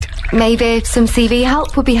Maybe some CV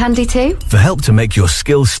help would be handy too. For help to make your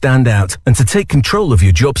skills stand out and to take control of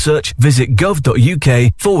your job search, visit gov.uk/job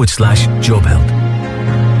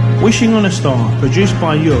help. Wishing on a Star, produced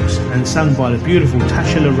by Yux and sung by the beautiful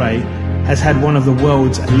Tasha LaRae, has had one of the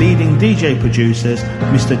world's leading DJ producers,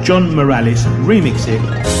 Mr. John Morales, remix it.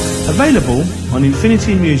 Available on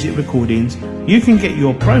Infinity Music Recordings, you can get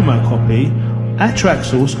your promo copy at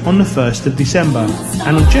Traxsource on the 1st of December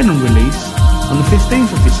and on general release on the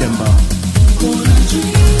 15th of December.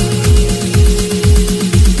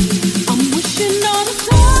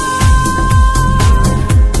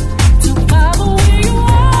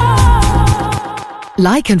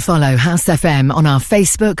 Like and follow House FM on our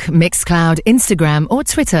Facebook, Mixcloud, Instagram or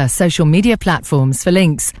Twitter social media platforms for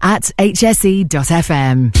links at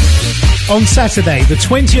hse.fm. On Saturday, the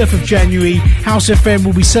 20th of January, House FM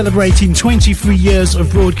will be celebrating 23 years of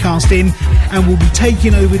broadcasting and will be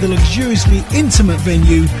taking over the luxuriously intimate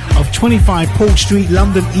venue of 25 Port Street,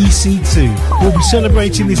 London EC2. We'll be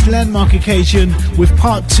celebrating this landmark occasion with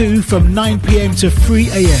part 2 from 9 p.m. to 3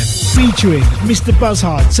 a.m. featuring Mr.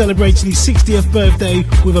 Buzzhard celebrating his 60th birthday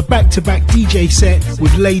with a back-to-back DJ set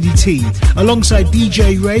with Lady T, alongside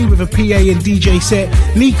DJ Ray with a PA and DJ set,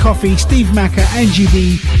 Lee Coffey, Steve Macker, Angie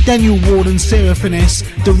B, Daniel Warden, Sarah Finesse,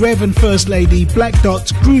 The Rev and First Lady, Black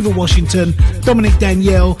Dots, Groover Washington, Dominic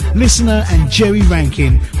Danielle, Listener and Jerry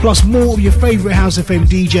Rankin, plus more of your favourite House FM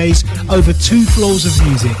DJs over 2 floors of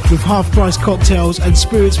music with half-price cocktails and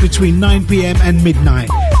spirits between 9 p.m. and midnight.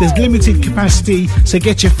 There's limited capacity, so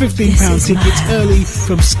get your £15 tickets early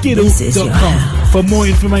from skiddle.com. For more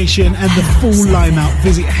information and the full lineup,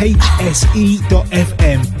 visit hse.fm.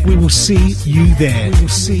 We will see you there. We will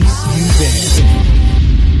see you there.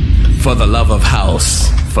 For the love of house,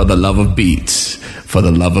 for the love of beats, for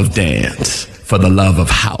the love of dance, for the love of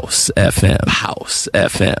House FM, House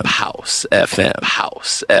FM, House FM,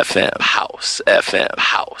 House FM, House FM,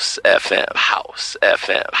 House FM, House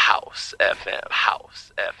FM, House FM,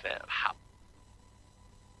 House FM, House.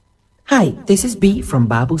 Hi, this is B from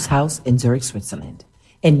Babu's house in Zurich, Switzerland,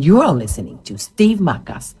 and you are listening to Steve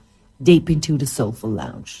Macas, Deep into the Soulful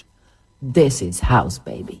Lounge. This is House,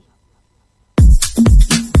 baby.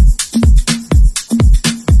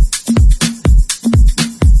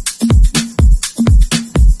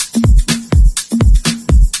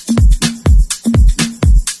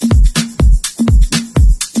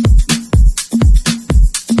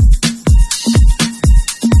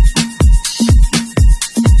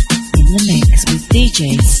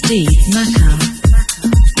 DJ Steve Macca.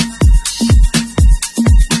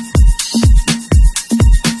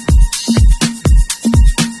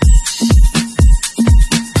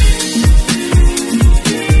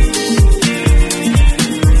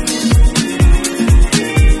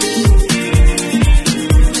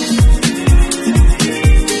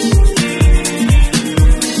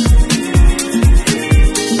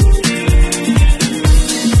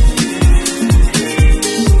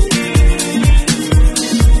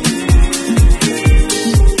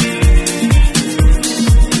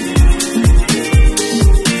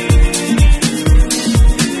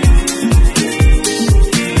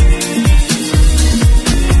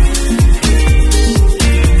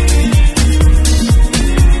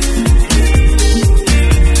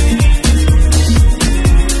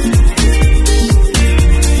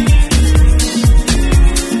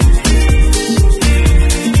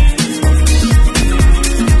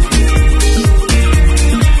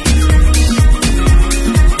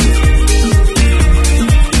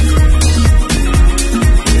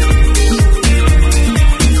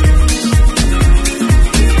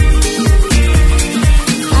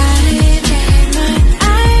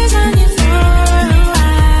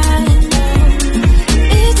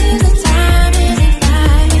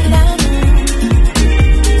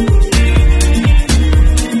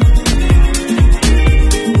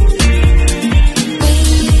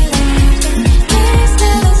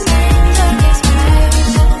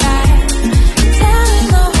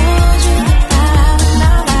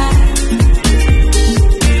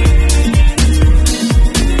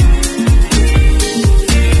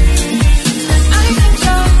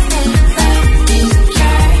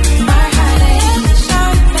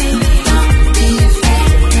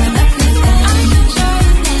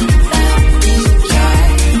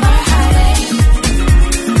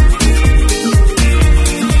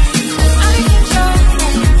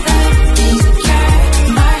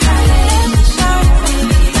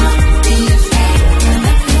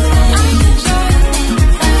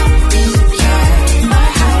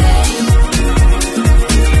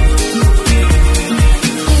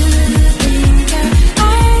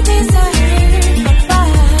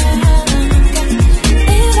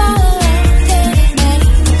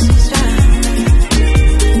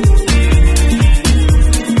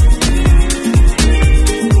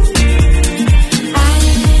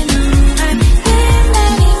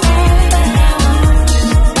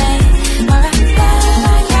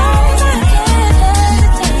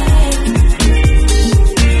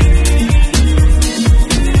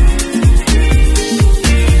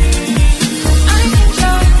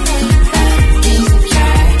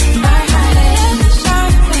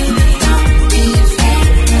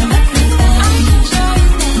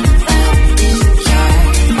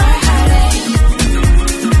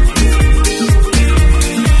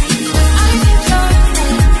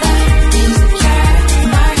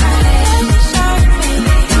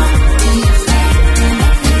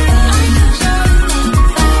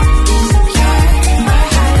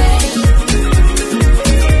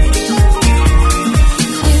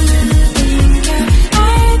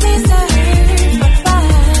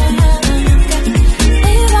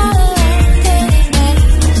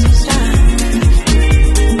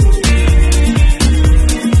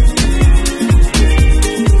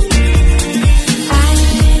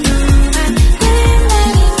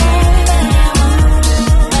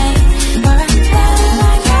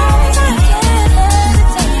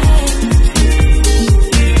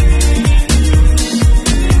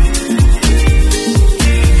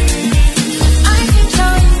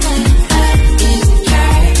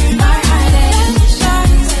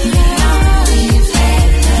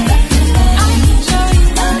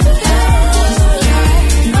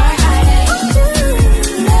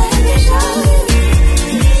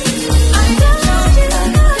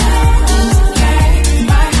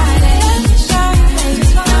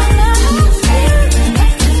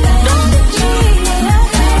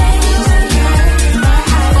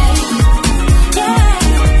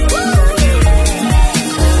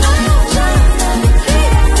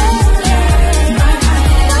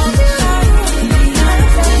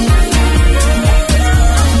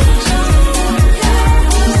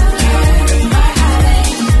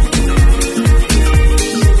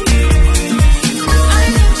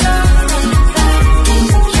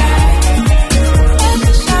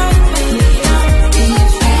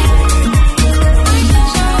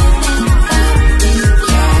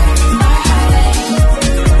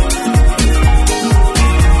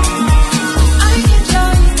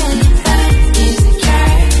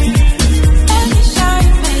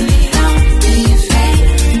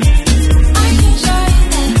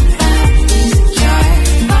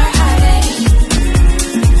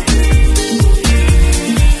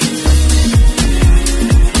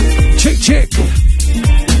 check.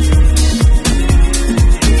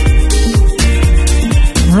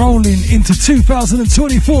 Rolling into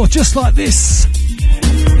 2024 just like this.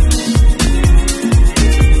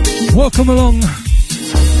 Welcome along.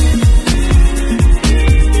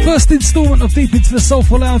 First instalment of Deep Into the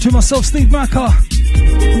Soulful Lounge with myself, Steve Macker.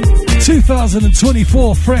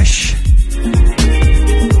 2024 fresh.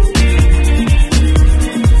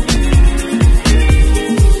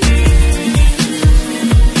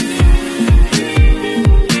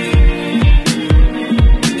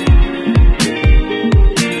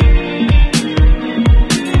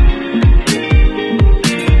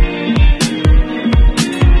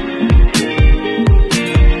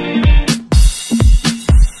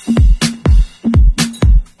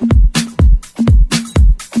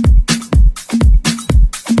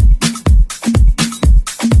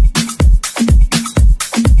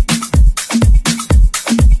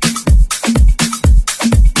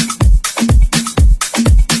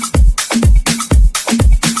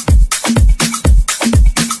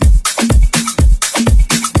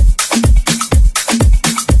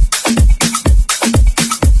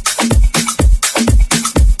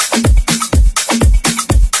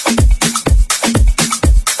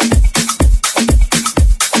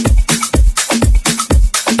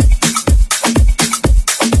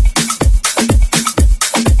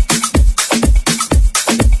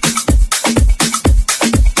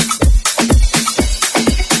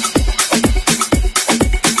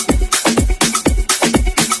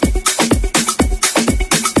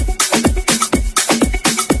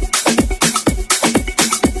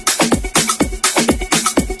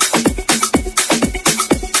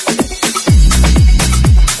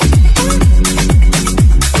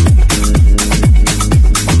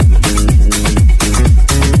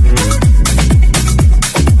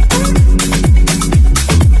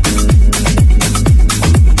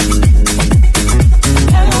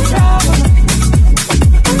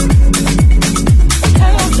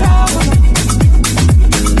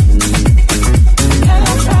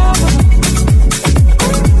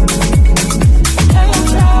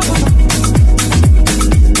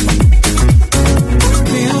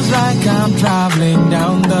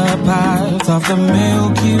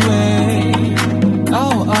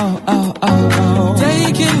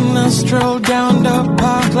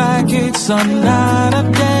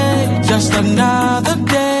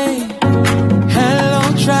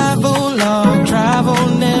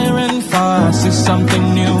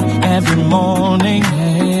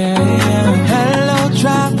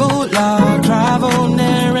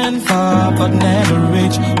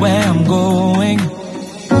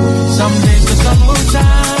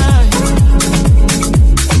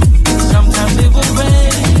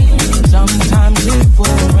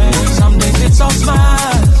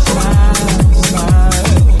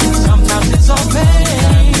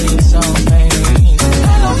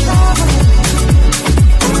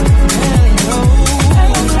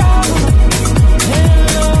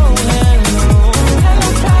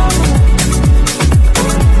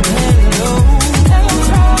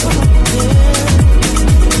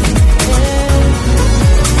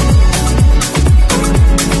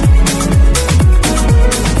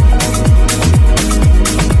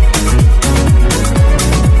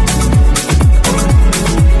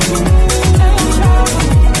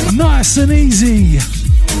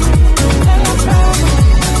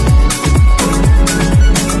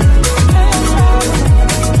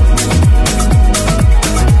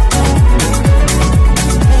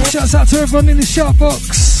 Everyone in the shout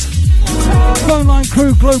box, phone line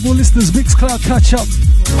crew, global listeners, Mixcloud catch up.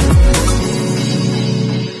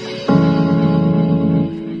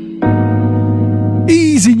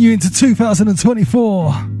 Easing you into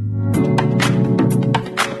 2024.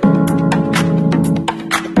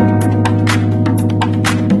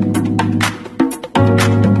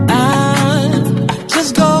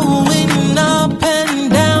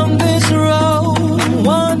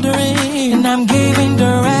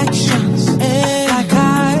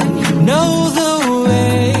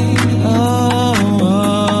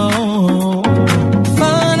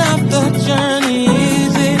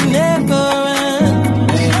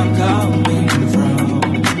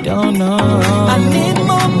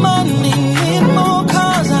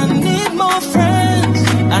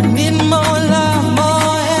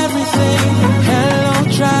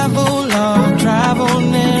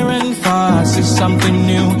 Something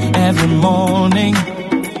new every morning.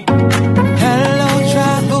 Hello,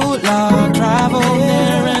 travel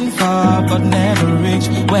near and far, but never reach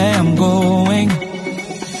where I'm going.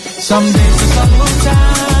 Some days the sun will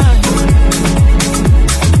shine,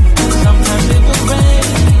 sometimes it will rain,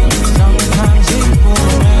 sometimes it will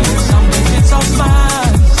rain. Some days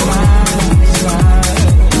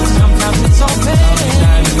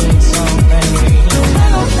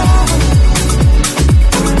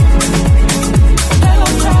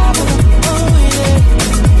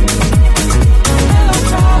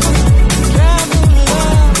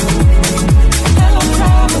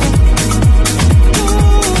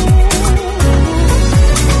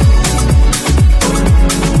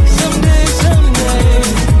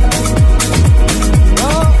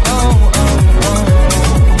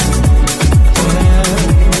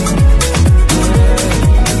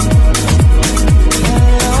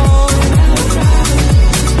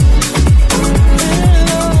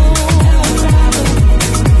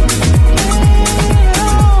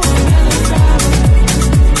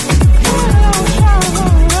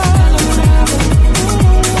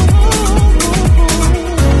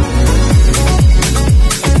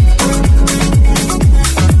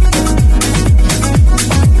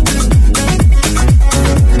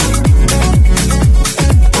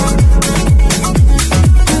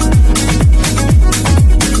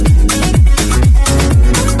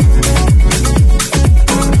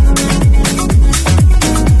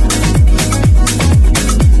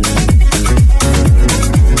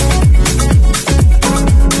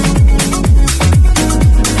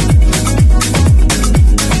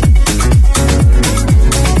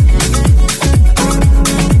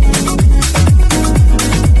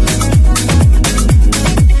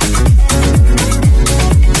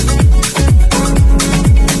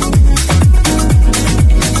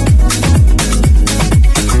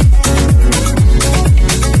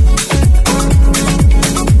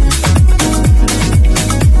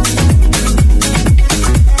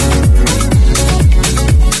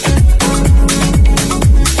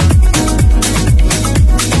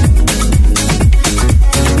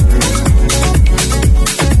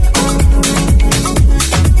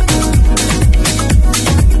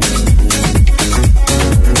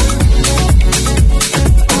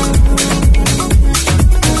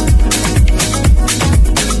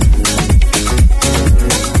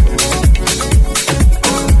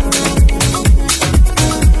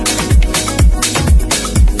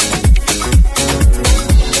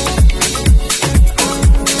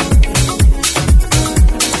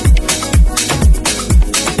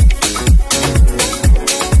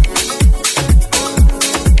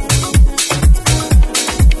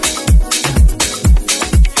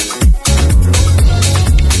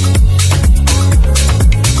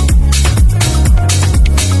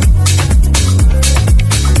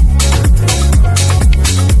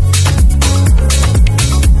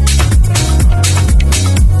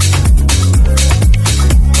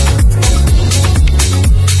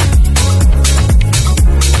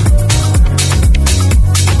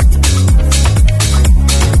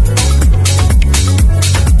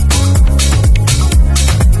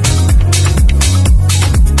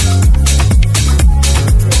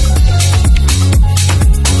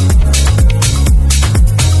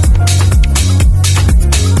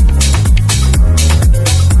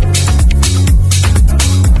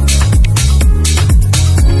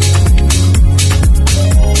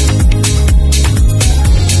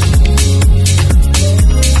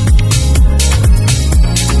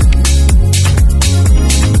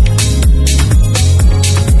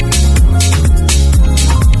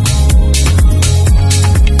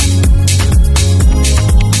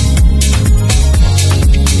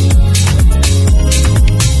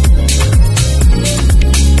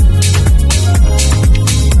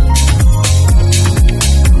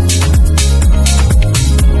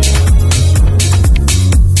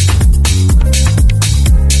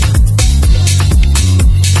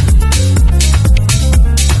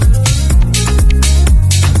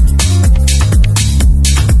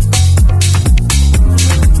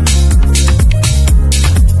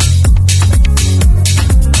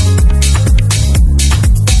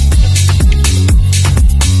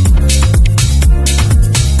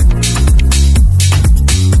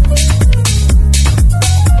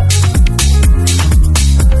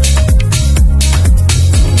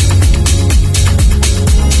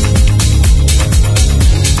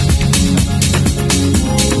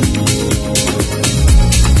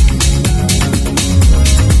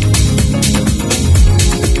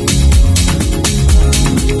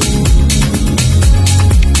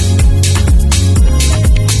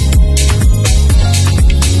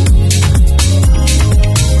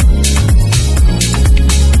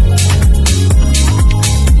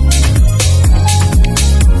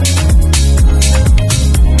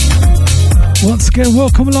again,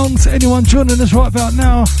 welcome along to anyone joining us right about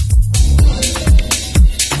now.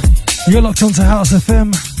 You're locked onto House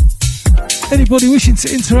FM. Anybody wishing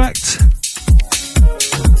to interact,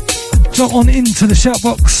 jump on into the shout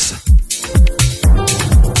box.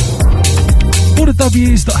 All the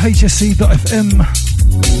W's.hsc.fm.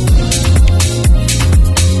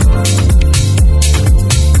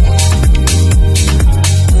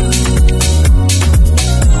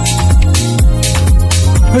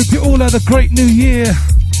 Hope you all had a great new year.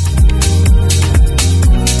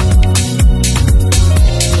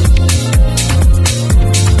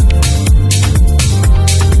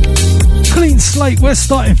 Clean slate, we're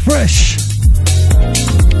starting fresh.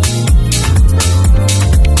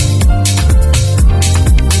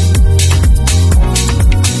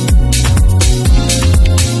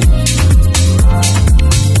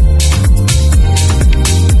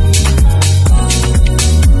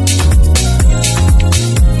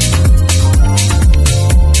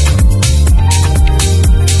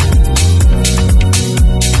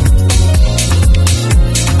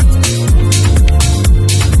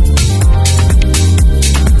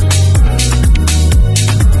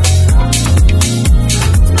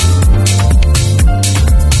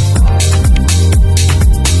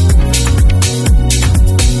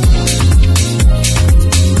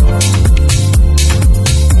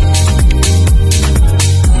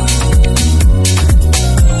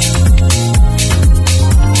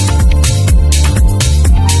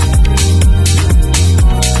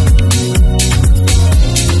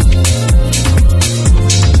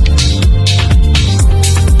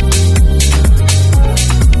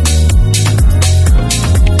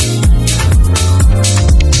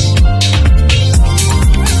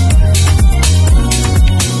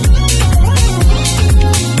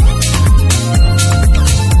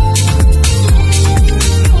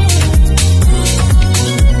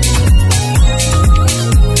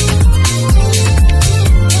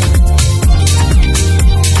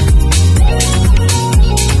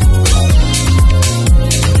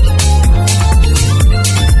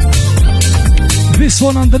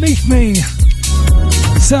 One underneath me,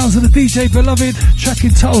 sounds of the DJ Beloved, track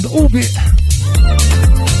entitled Orbit.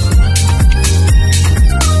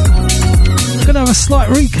 Gonna have a slight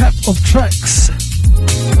recap of tracks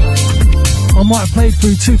I might have played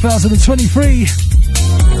through 2023.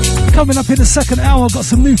 Coming up in the second hour, got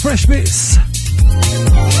some new fresh bits.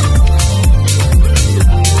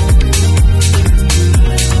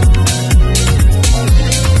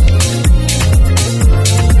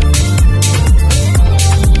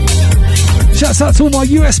 Shouts out to all my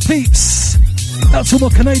US peeps, out to all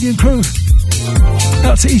my Canadian crew,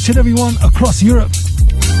 out to each and every one across Europe.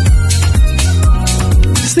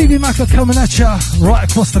 Stevie Macca coming at ya right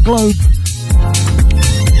across the globe.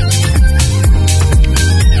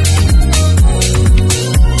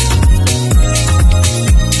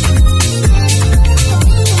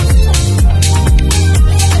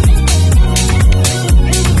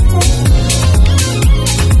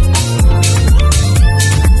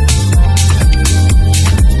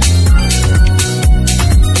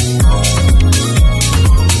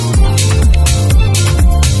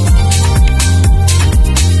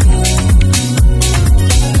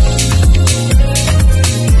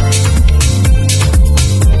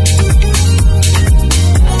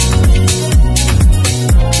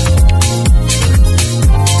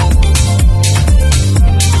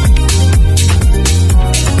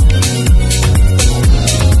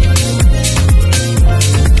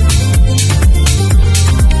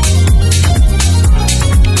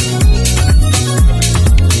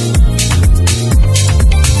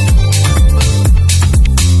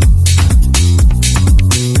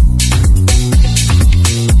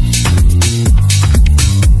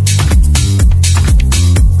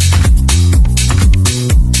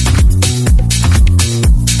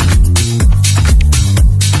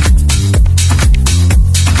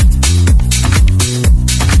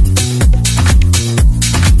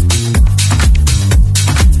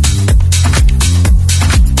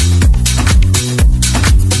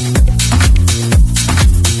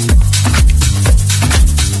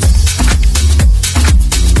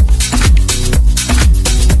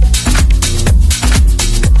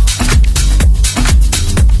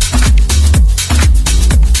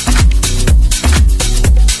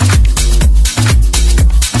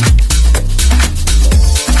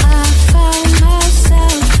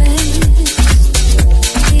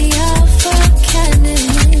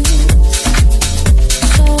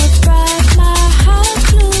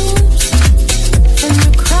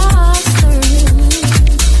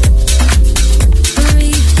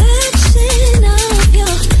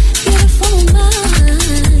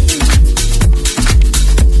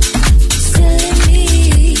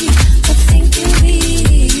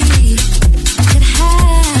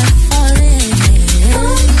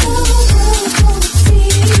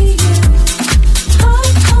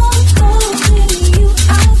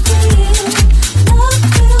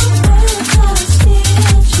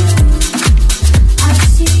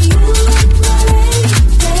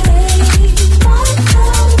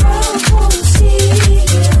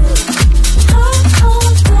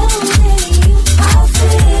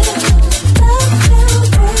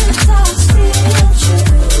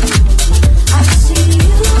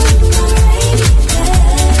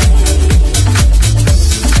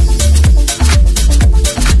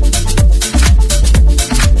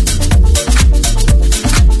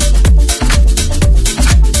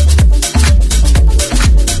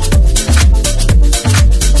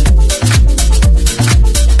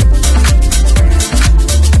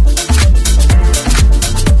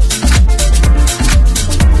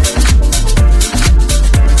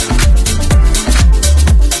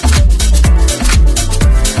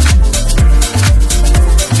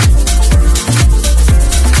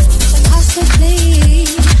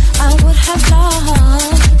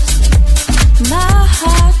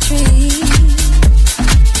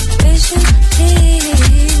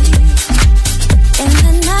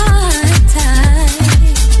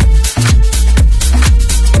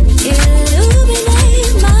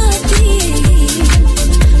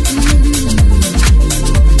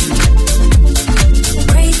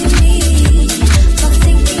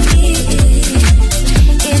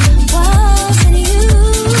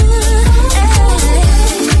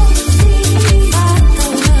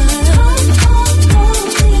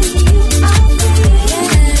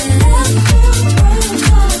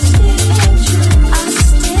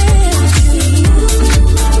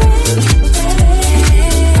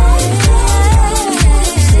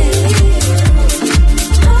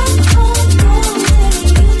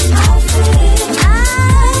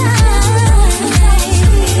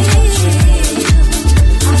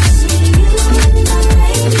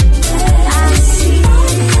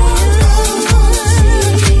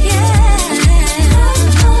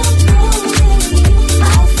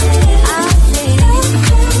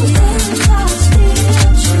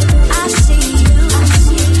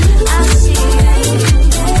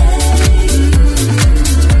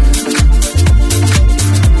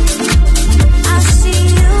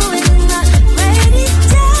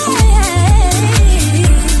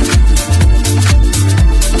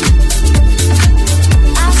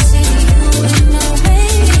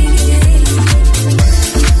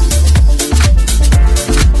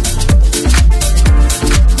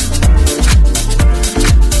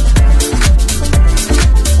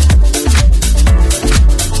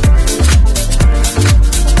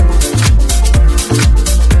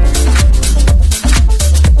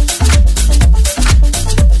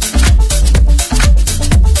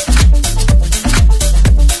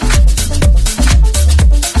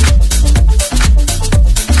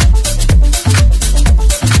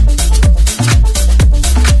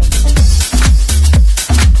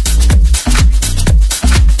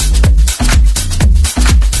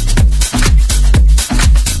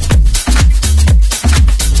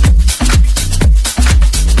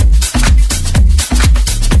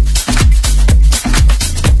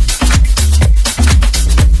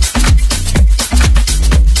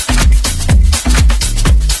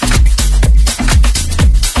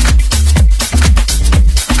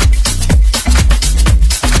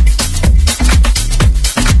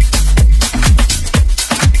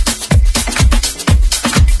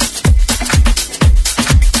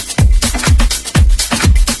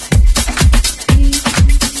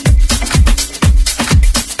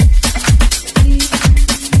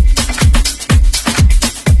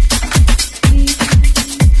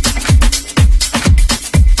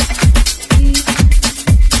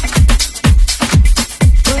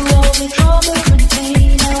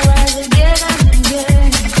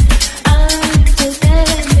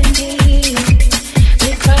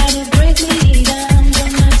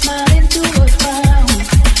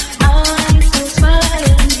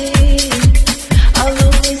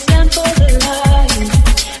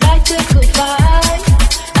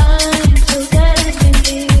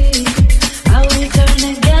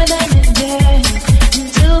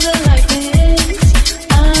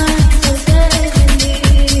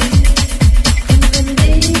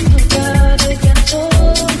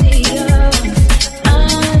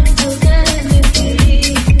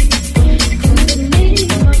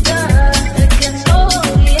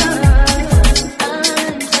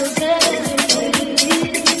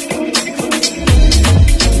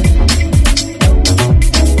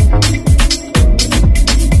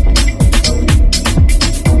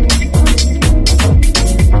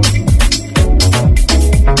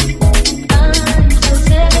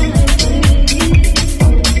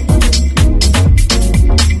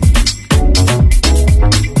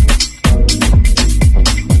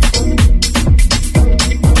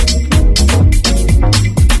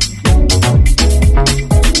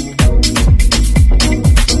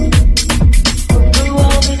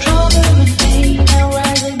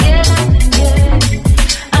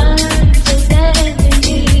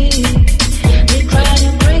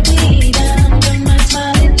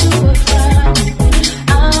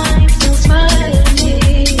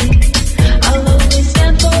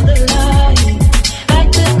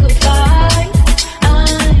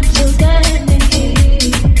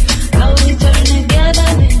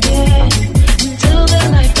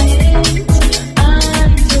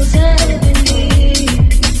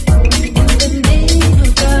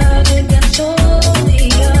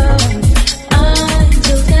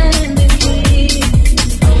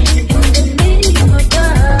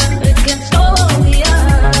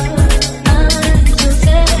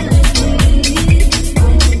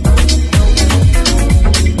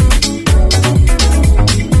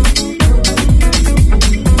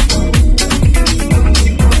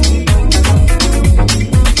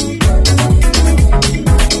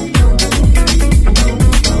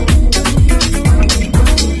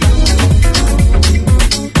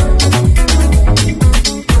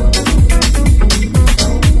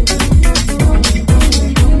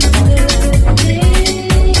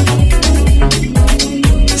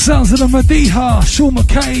 the Madiha, Sean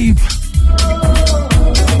McCabe.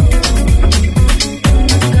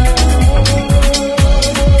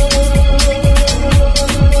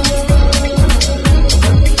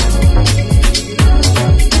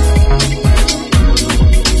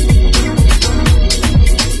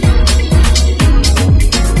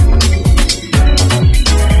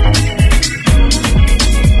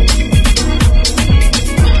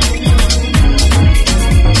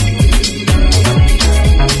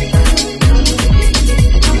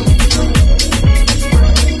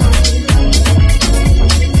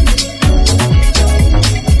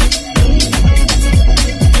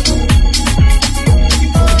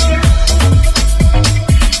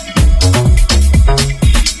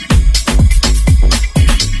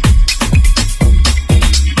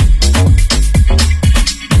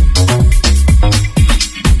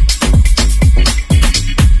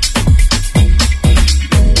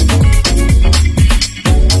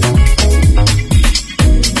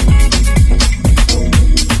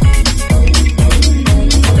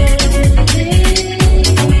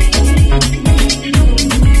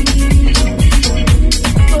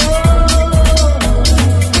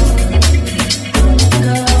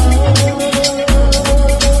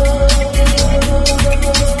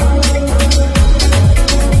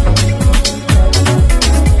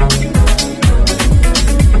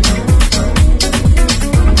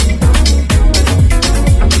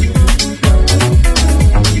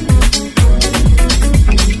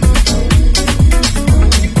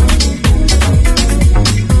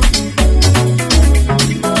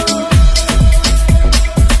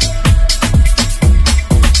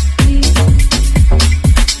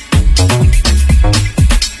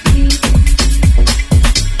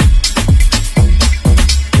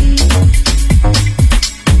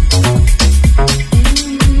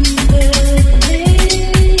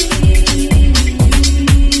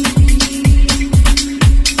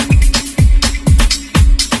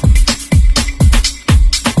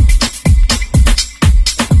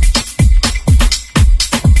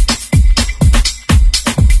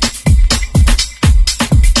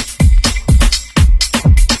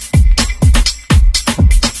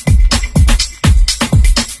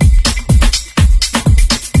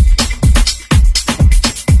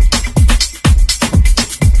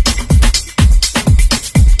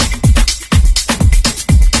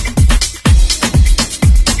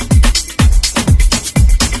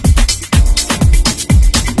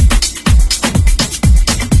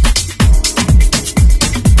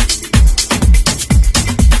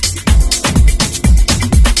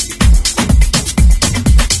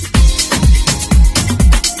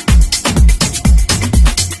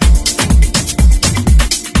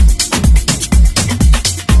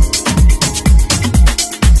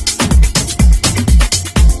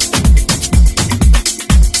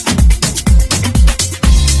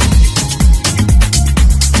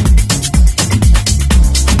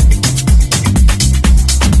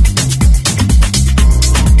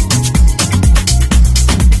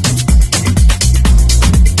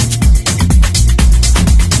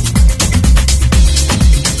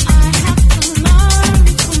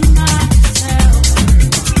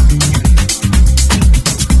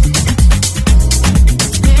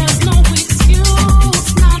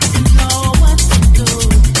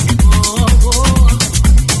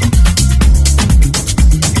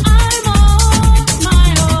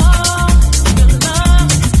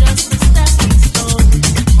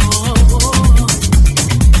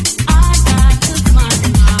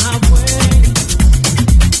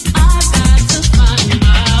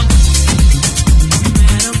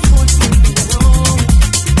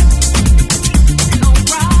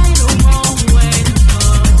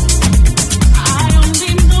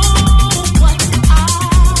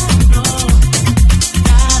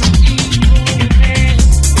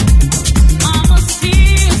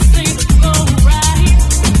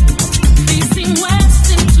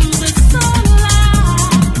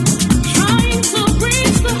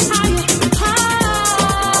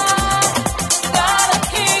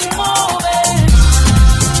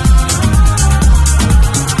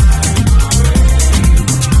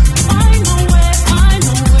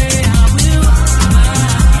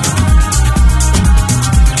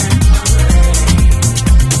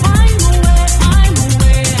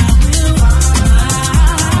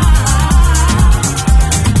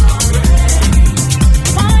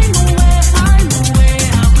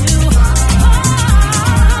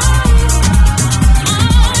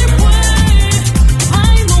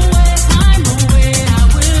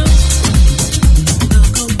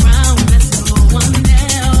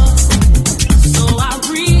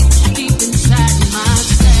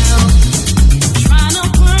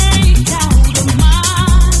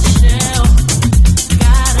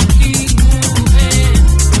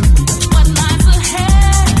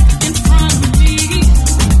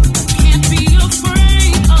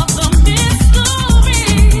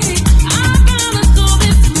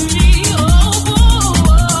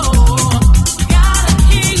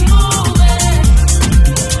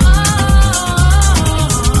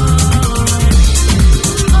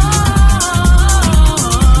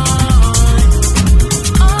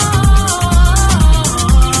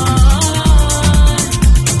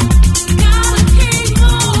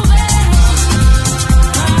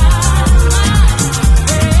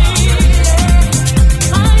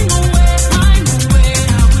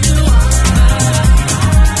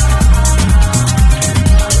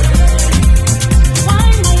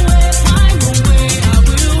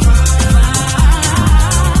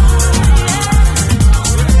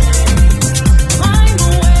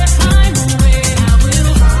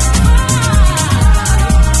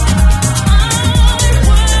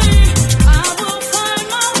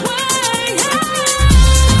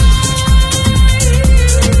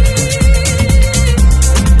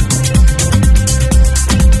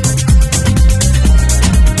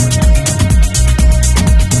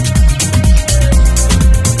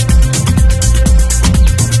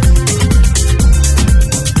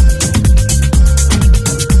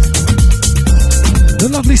 The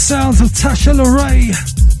lovely sounds of Tasha LaRae.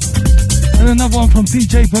 And another one from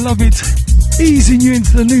DJ Beloved, easing you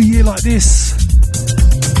into the new year like this.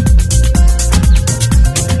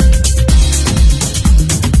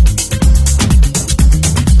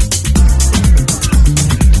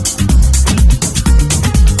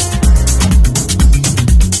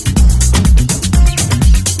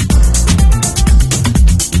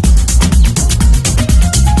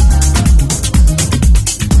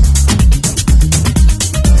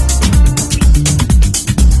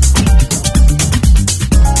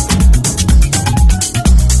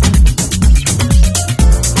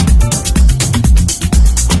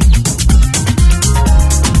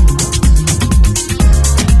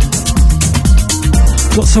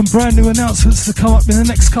 Got some brand new announcements to come up in the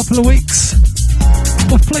next couple of weeks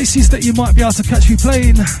of places that you might be able to catch me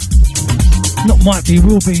playing. Not might be,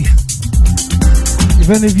 will be. If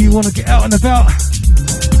any of you want to get out and about,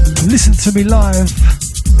 listen to me live.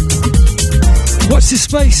 Watch this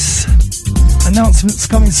space. Announcements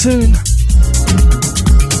coming soon.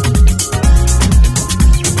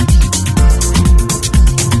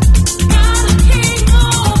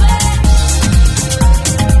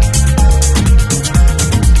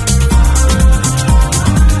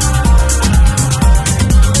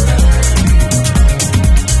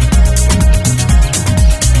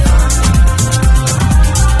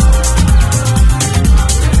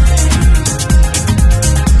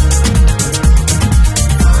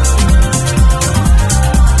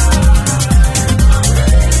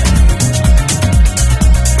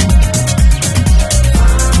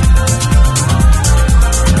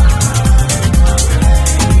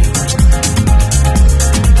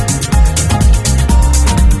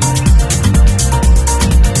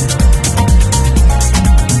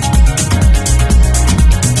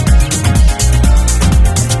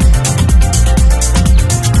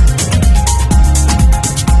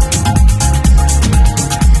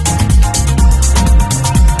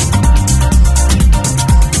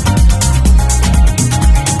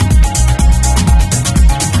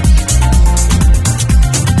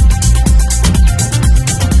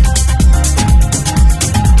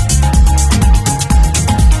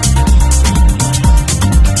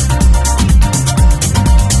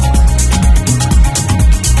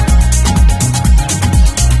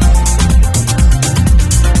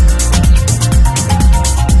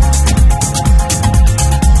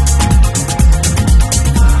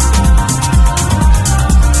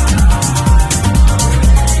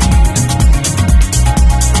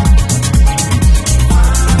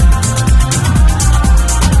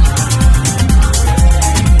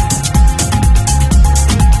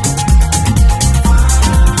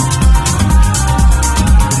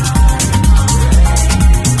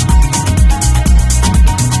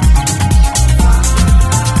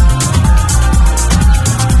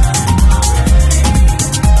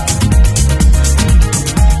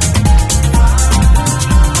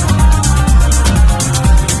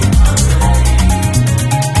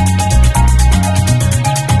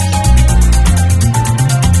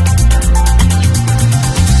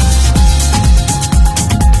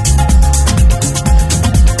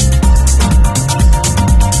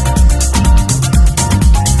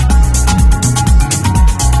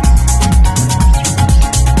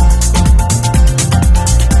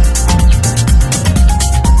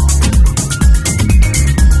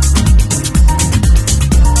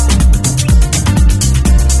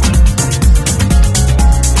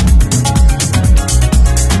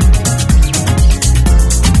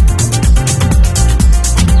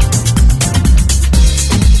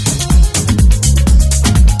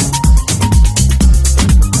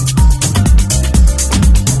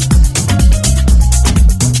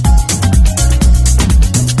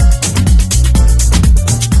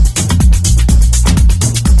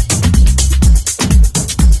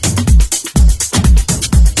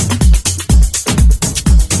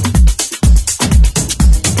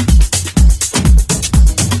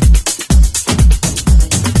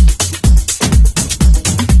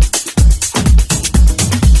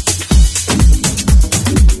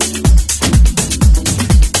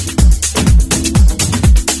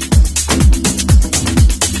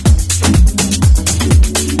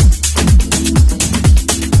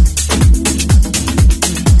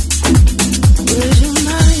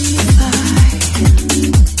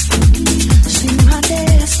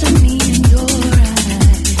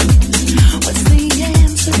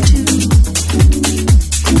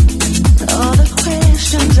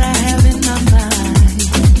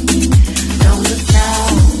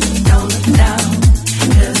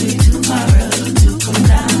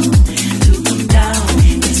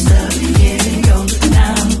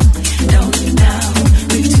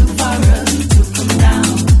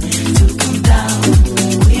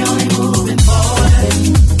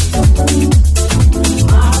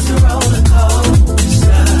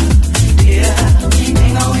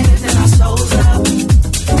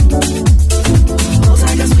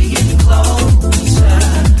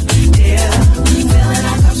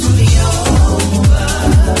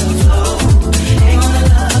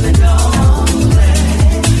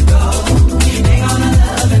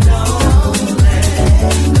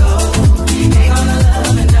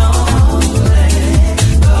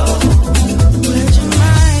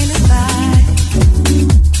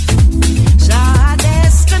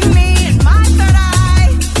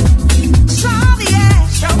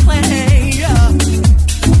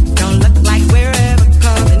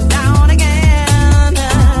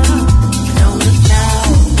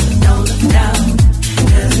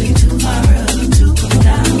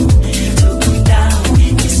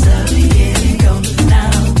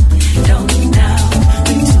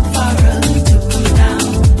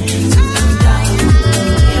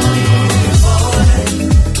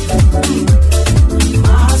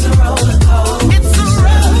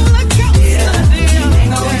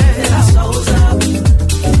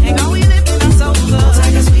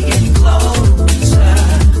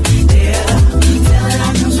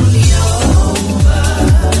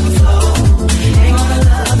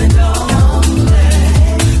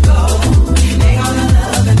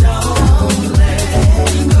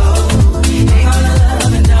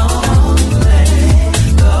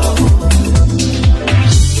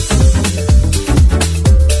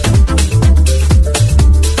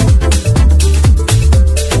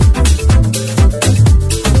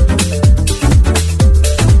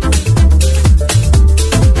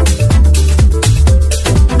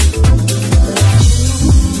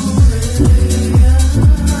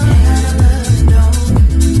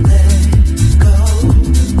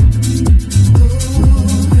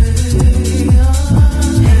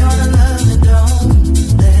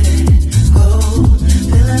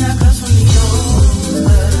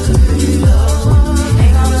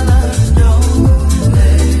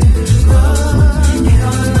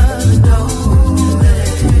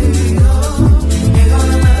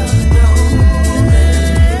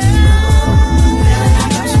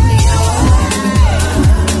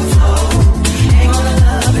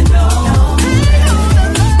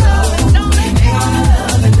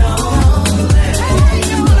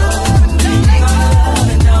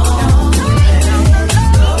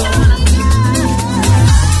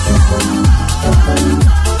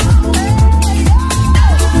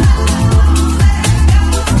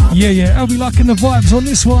 Yeah, I'll be liking the vibes on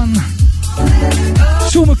this one.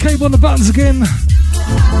 Sean McCabe on the buttons again.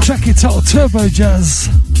 Track it out, Turbo Jazz.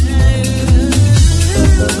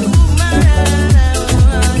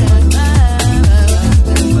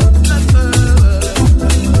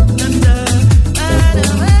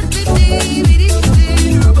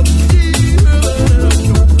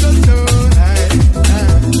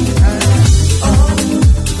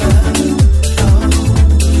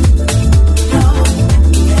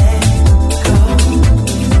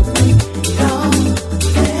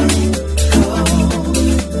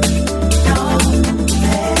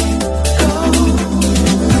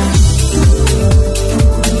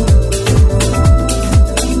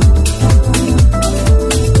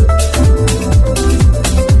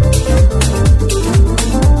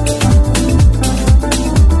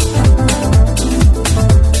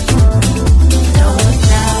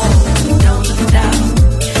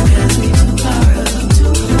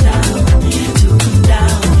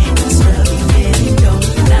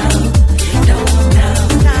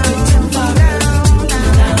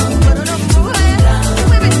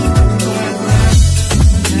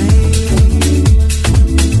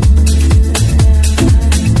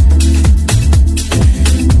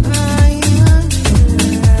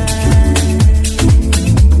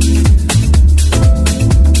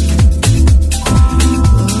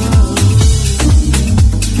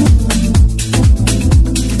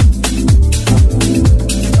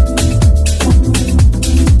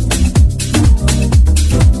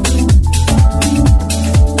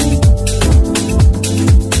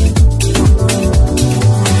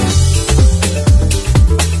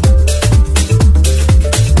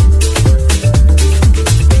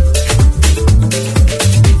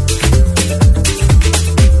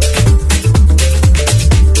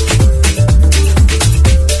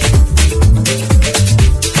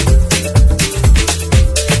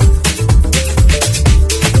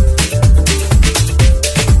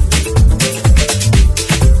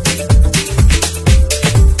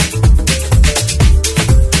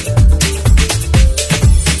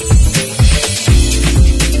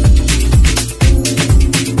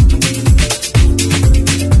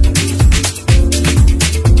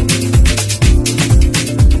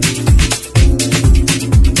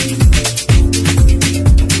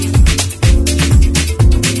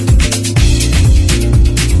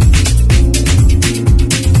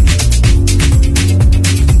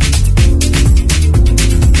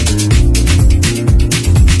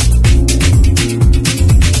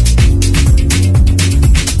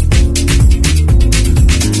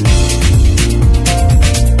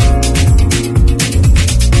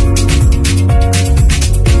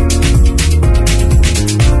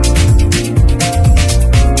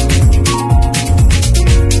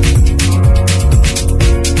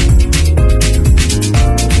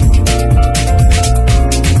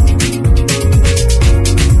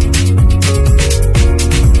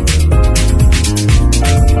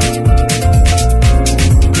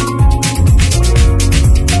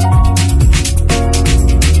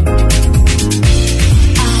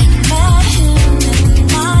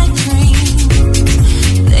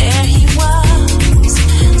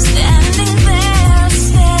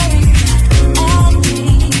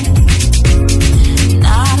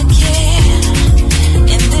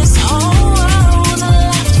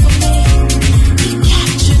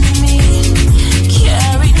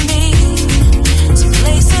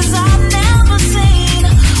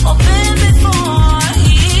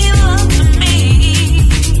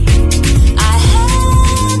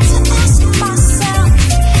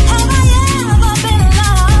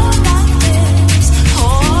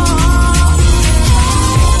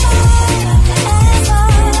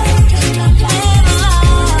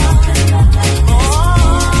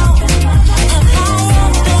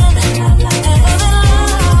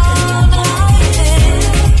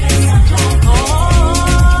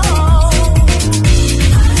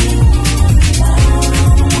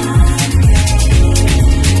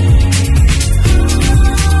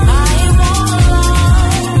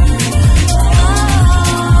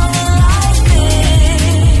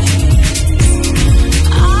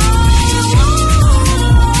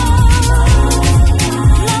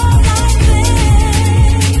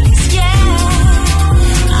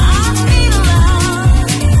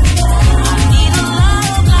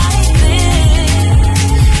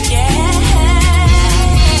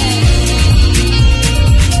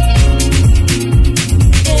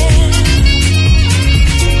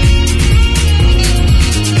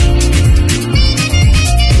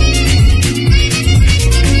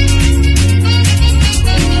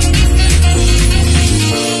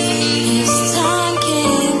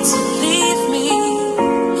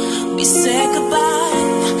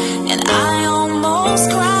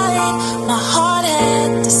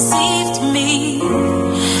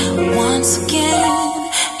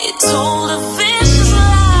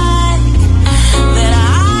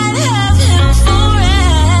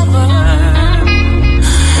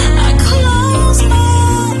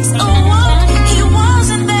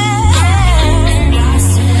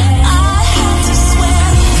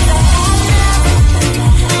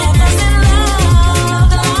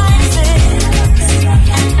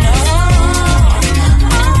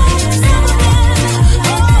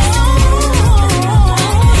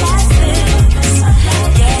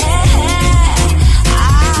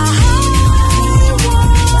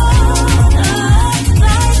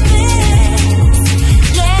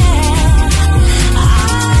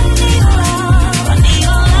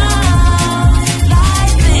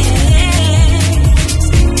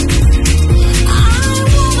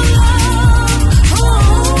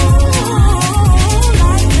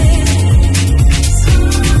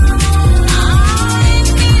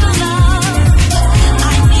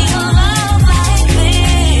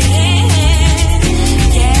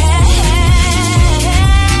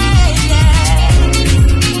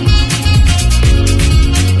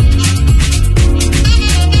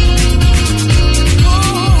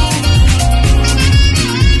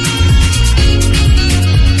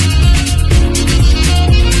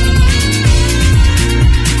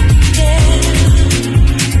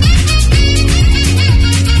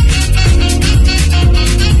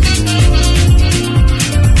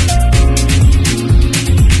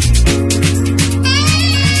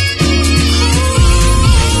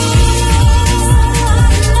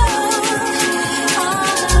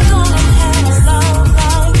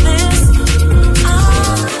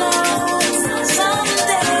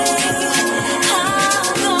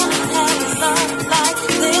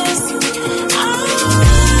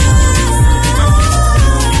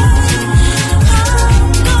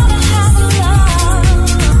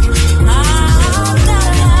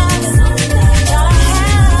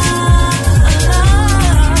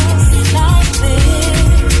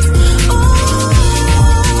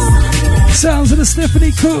 the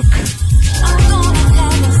Stephanie Cook.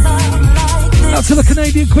 Out to the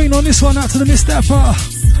Canadian Queen on this one. Out to the Miss Dapper.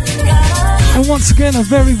 And once again, a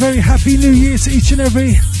very, very happy New Year to each and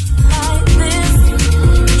every.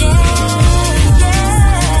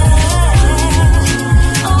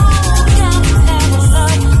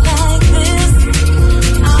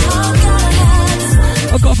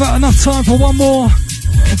 I've got about enough time for one more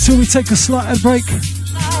until we take a slight ad break.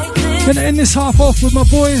 Gonna end this half off with my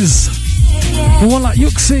boys. The one like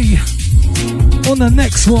Yuxi on the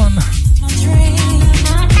next one.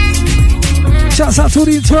 Shouts out to all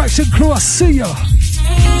the interaction crew. I see ya.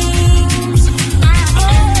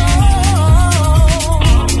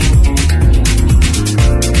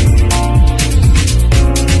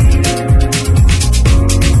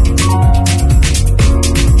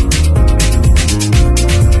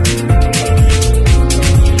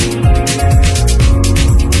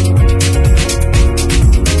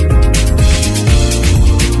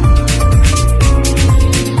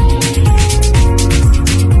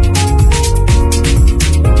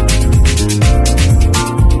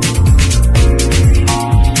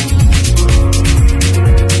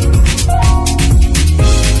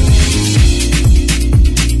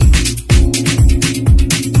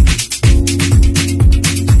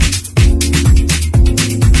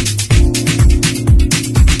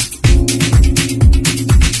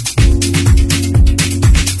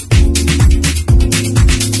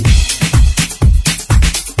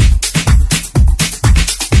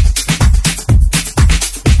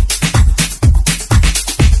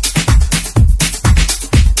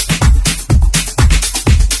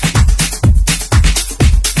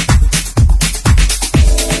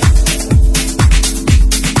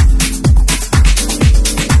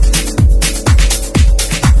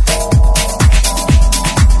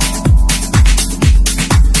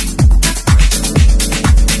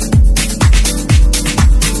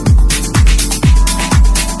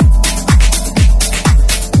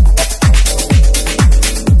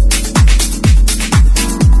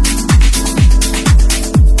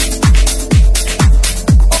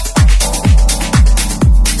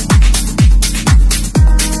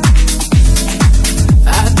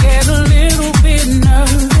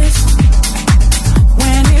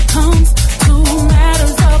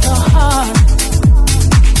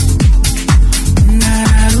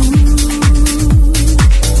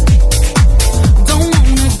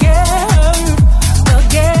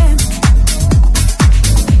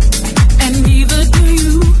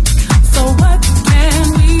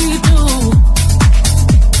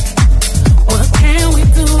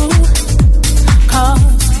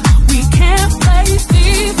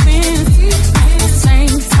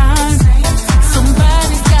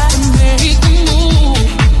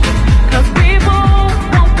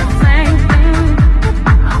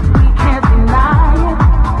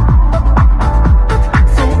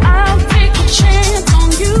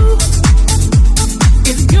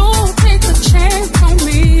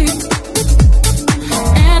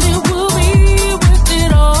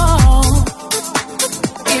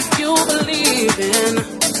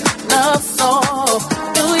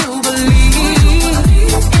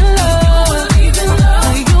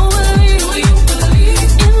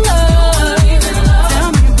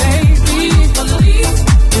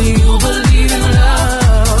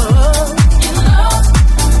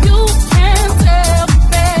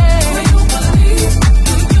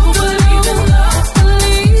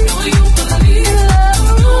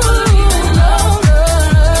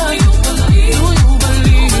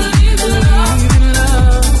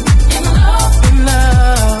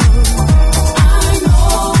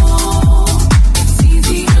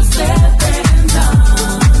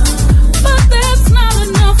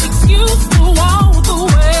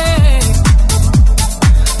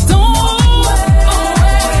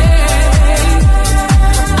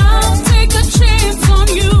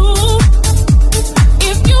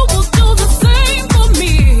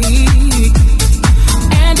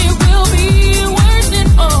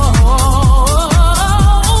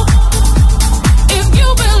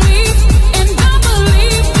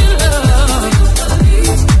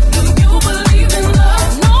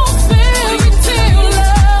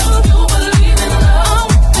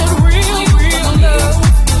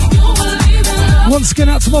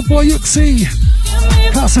 My boy Yuxi,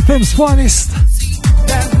 House FM's finest,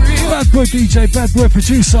 bad boy DJ, bad boy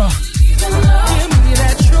producer.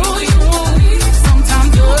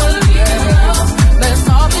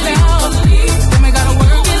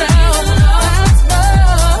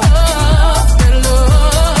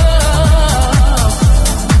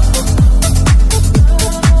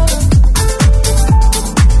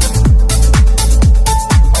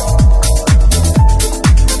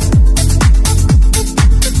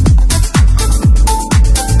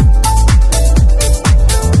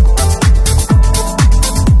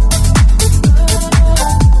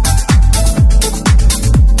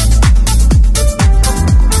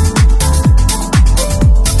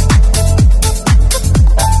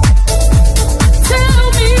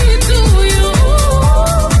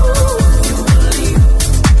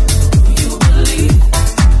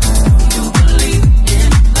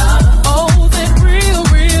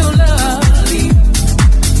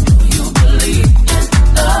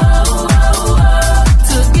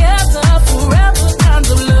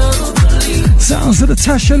 the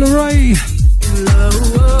Tasha Leray.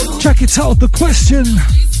 Check it out, The Question.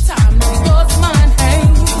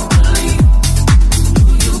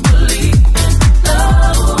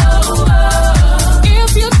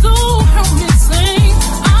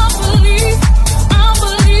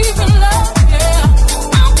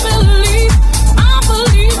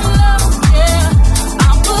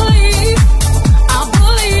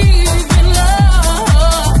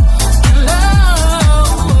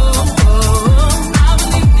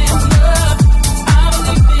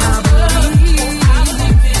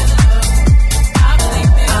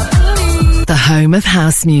 Home of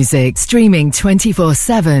house music, streaming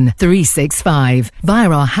 24/7, 365 via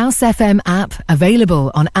our House FM app, available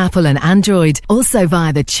on Apple and Android, also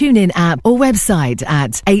via the TuneIn app or website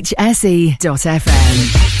at hse.fm.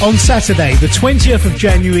 On Saturday, the 20th of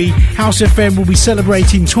January, House FM will be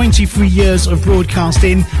celebrating 23 years of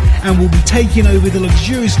broadcasting and will be taking over the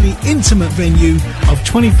luxuriously intimate venue of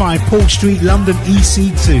 25 Paul Street, London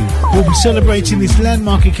EC2. We'll be celebrating this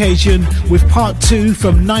landmark occasion with part 2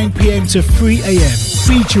 from 9 p.m. to 3 a.m.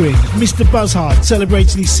 featuring Mr. Buzzhard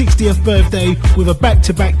celebrating his 60th birthday with a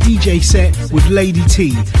back-to-back DJ set with Lady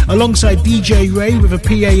T, alongside DJ Ray with a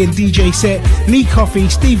PA and DJ set, Lee Coffey,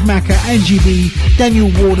 Steve Macker, Angie B,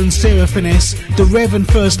 Daniel Warden, Sarah Finesse, The Rev and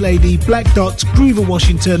First Lady, Black Dots, Groover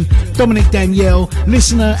Washington, Dominic Danielle,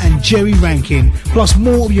 Listener and Jerry Rankin, plus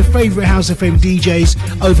more of your favourite House FM DJs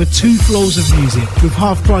over 2 floors of music with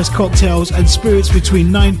half-price cocktails and spirits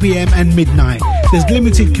between 9 p.m. and midnight. There's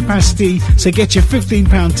limited capacity, so get your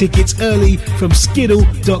 £15 tickets early from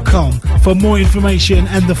skiddle.com. For more information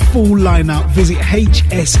and the full lineup, visit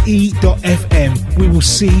hse.fm. We will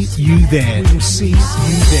see you there. We will see you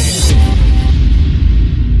there.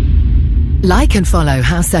 Like and follow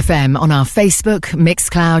House FM on our Facebook,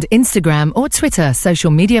 Mixcloud, Instagram or Twitter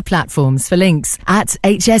social media platforms for links at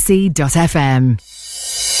hse.fm.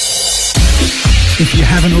 If you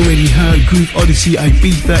haven't already heard, Groove Odyssey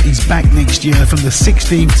Ibiza is back next year from the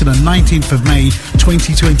 16th to the 19th of May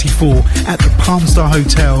 2024 at the Palm Star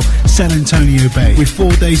Hotel, San Antonio Bay, with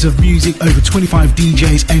 4 days of music, over 25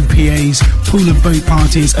 DJs and PAs, pool and boat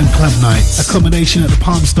parties and club nights. Accommodation at the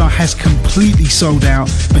Palm Star has completely sold out,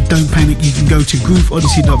 but don't panic, you can go to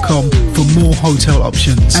grooveodyssey.com for more hotel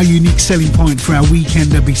options. Our unique selling point for our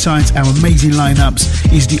weekender, besides our amazing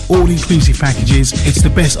lineups, is the all-inclusive packages. It's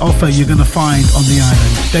the best offer you're going to find on the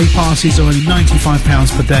island. Day passes are only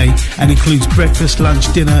 £95 per day and includes breakfast,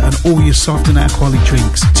 lunch, dinner and all your soft and alcoholic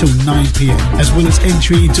drinks till 9 p.m, as well as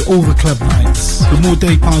entry into all the club nights. The more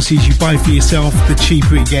day passes you buy for yourself, the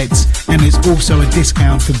cheaper it gets, and there's also a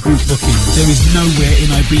discount for group booking. There is nowhere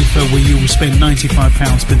in Ibiza where you will spend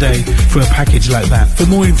 £95 per day for a package like that. For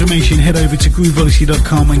more information, head over to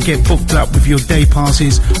grooveodyssey.com and get booked up with your day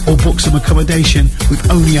passes or book some accommodation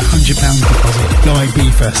with only £100 deposit. Go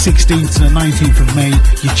Ibiza, 16th to the 19th of May.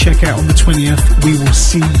 You check out on the 20th. We will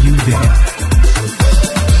see you there.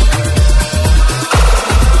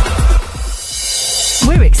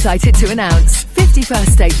 We're excited to announce 51st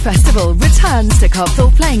State Festival returns to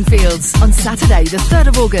Copthall Playing Fields on Saturday the 3rd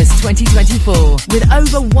of August 2024 with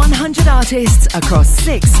over 100 artists across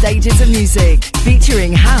 6 stages of music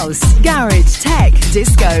featuring house, garage, tech,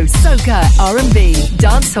 disco, soca, R&B,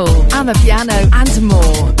 dancehall, amapiano and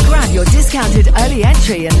more. Grab your discounted early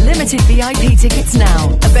entry and limited VIP tickets now.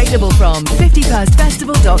 Available from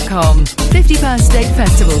 51stfestival.com. 51st State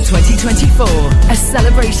Festival 2024, a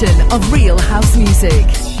celebration of real house music.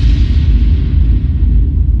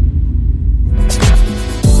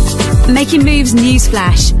 Making Moves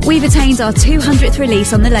Newsflash. We've attained our 200th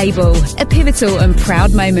release on the label. A pivotal and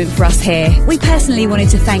proud moment for us here. We personally wanted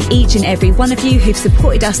to thank each and every one of you who've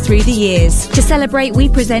supported us through the years. To celebrate, we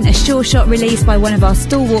present a sure shot release by one of our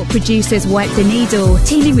stalwart producers, Wipe the Needle,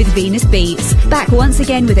 teaming with Venus Beats. Back once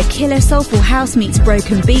again with a killer soulful house meets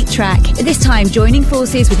broken beat track, this time joining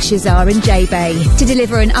forces with Shazar and J-Bay to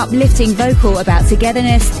deliver an uplifting vocal about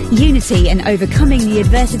togetherness, unity and overcoming the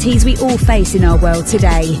adversities we all face in our world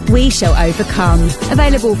today. We shall overcome.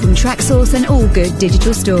 Available from Traxsource and all good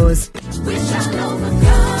digital stores.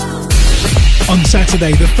 On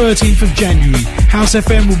Saturday, the 13th of January, House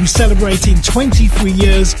FM will be celebrating 23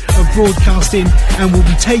 years of broadcasting and will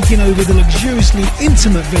be taking over the luxuriously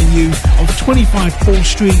intimate venue of 25 Paul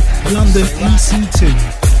Street, London EC2.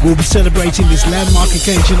 We'll be celebrating this landmark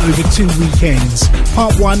occasion over 2 weekends.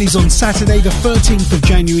 Part 1 is on Saturday the 13th of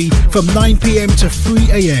January from 9 p.m. to 3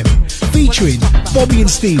 a.m. featuring Bobby and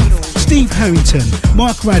Steve, Steve Harrington,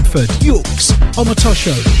 Mark Radford, Yooks,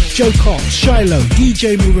 Omotosho, Joe Cox, Shiloh,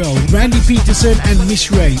 DJ Morel, Randy Peterson and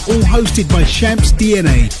Miss Ray, all hosted by Shamps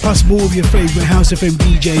DNA, plus more of your favourite House FM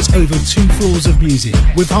DJs over 2 floors of music,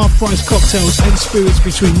 with half-price cocktails and spirits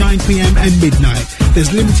between 9 p.m. and midnight.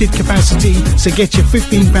 There's limited capacity, so get your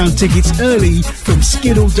 £15 tickets early from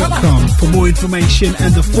skiddle.com. For more information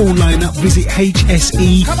and the full lineup, visit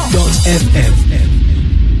hse.fm.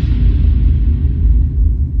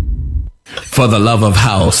 For the love of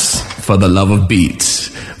house, for the love of beats,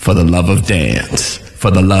 for the love of dance,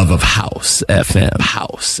 for the love of House FM,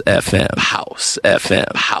 House FM, House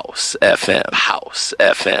FM, House FM, House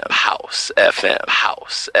FM, House FM,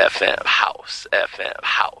 House FM, House FM,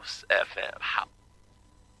 House FM, House.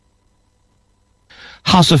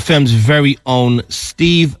 House FM's very own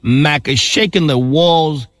Steve Mack is shaking the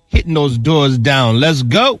walls, hitting those doors down. Let's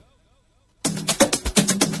go.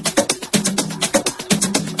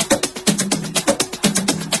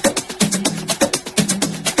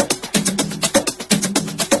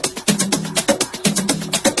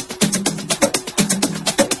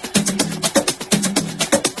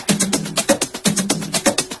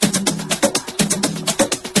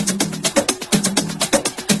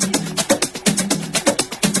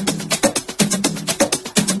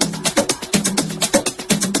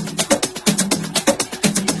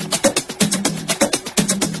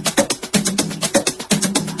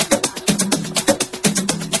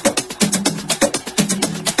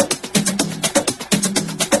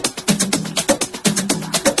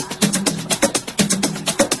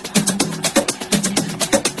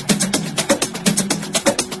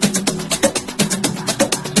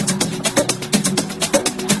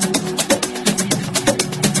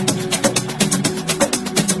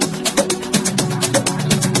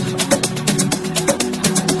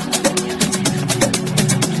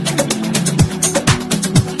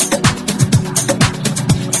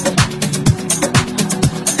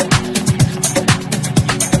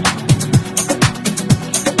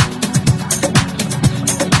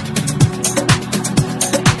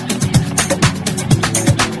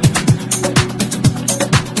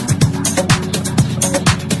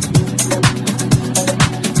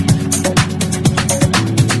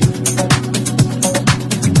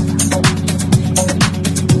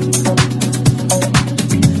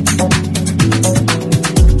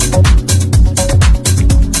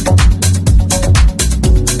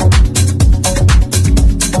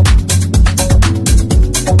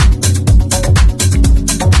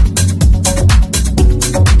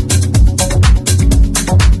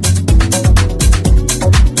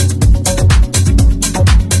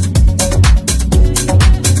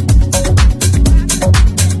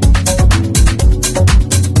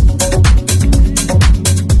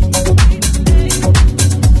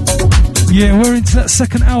 Yeah, we're into that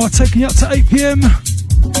second hour, taking you up to 8 p.m.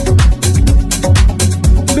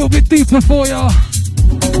 A little bit deeper for ya.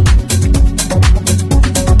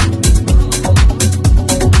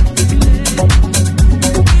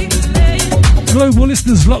 Global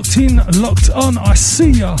listeners locked in, locked on, I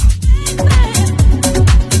see ya.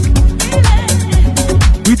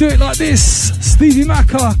 We do it like this. Stevie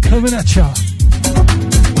Macca coming at ya.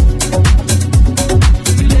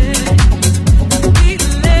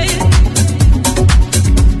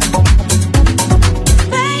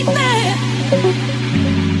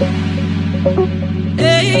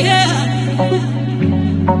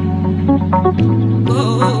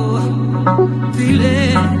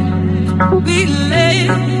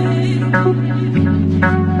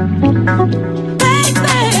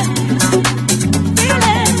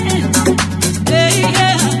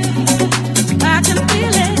 I can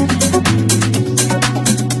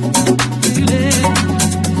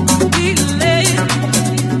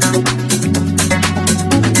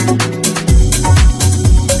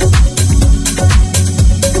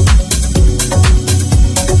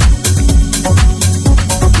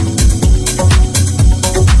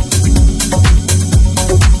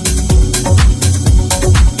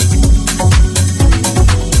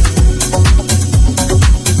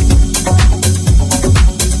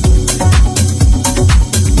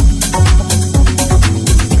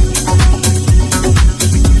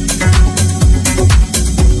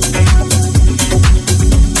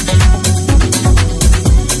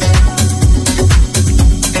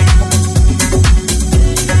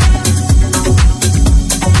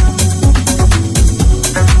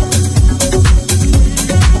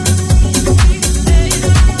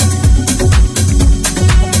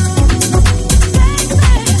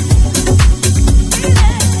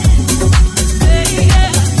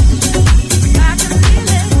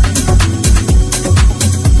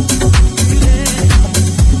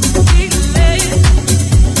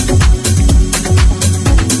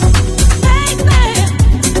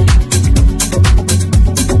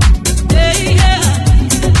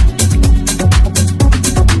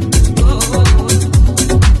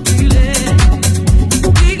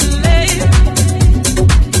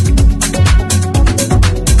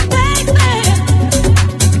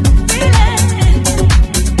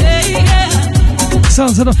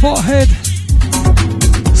sounds of the Forehead.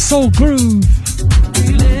 Soul Groove.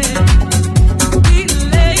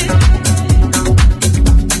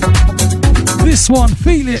 This one,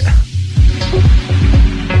 Feel It.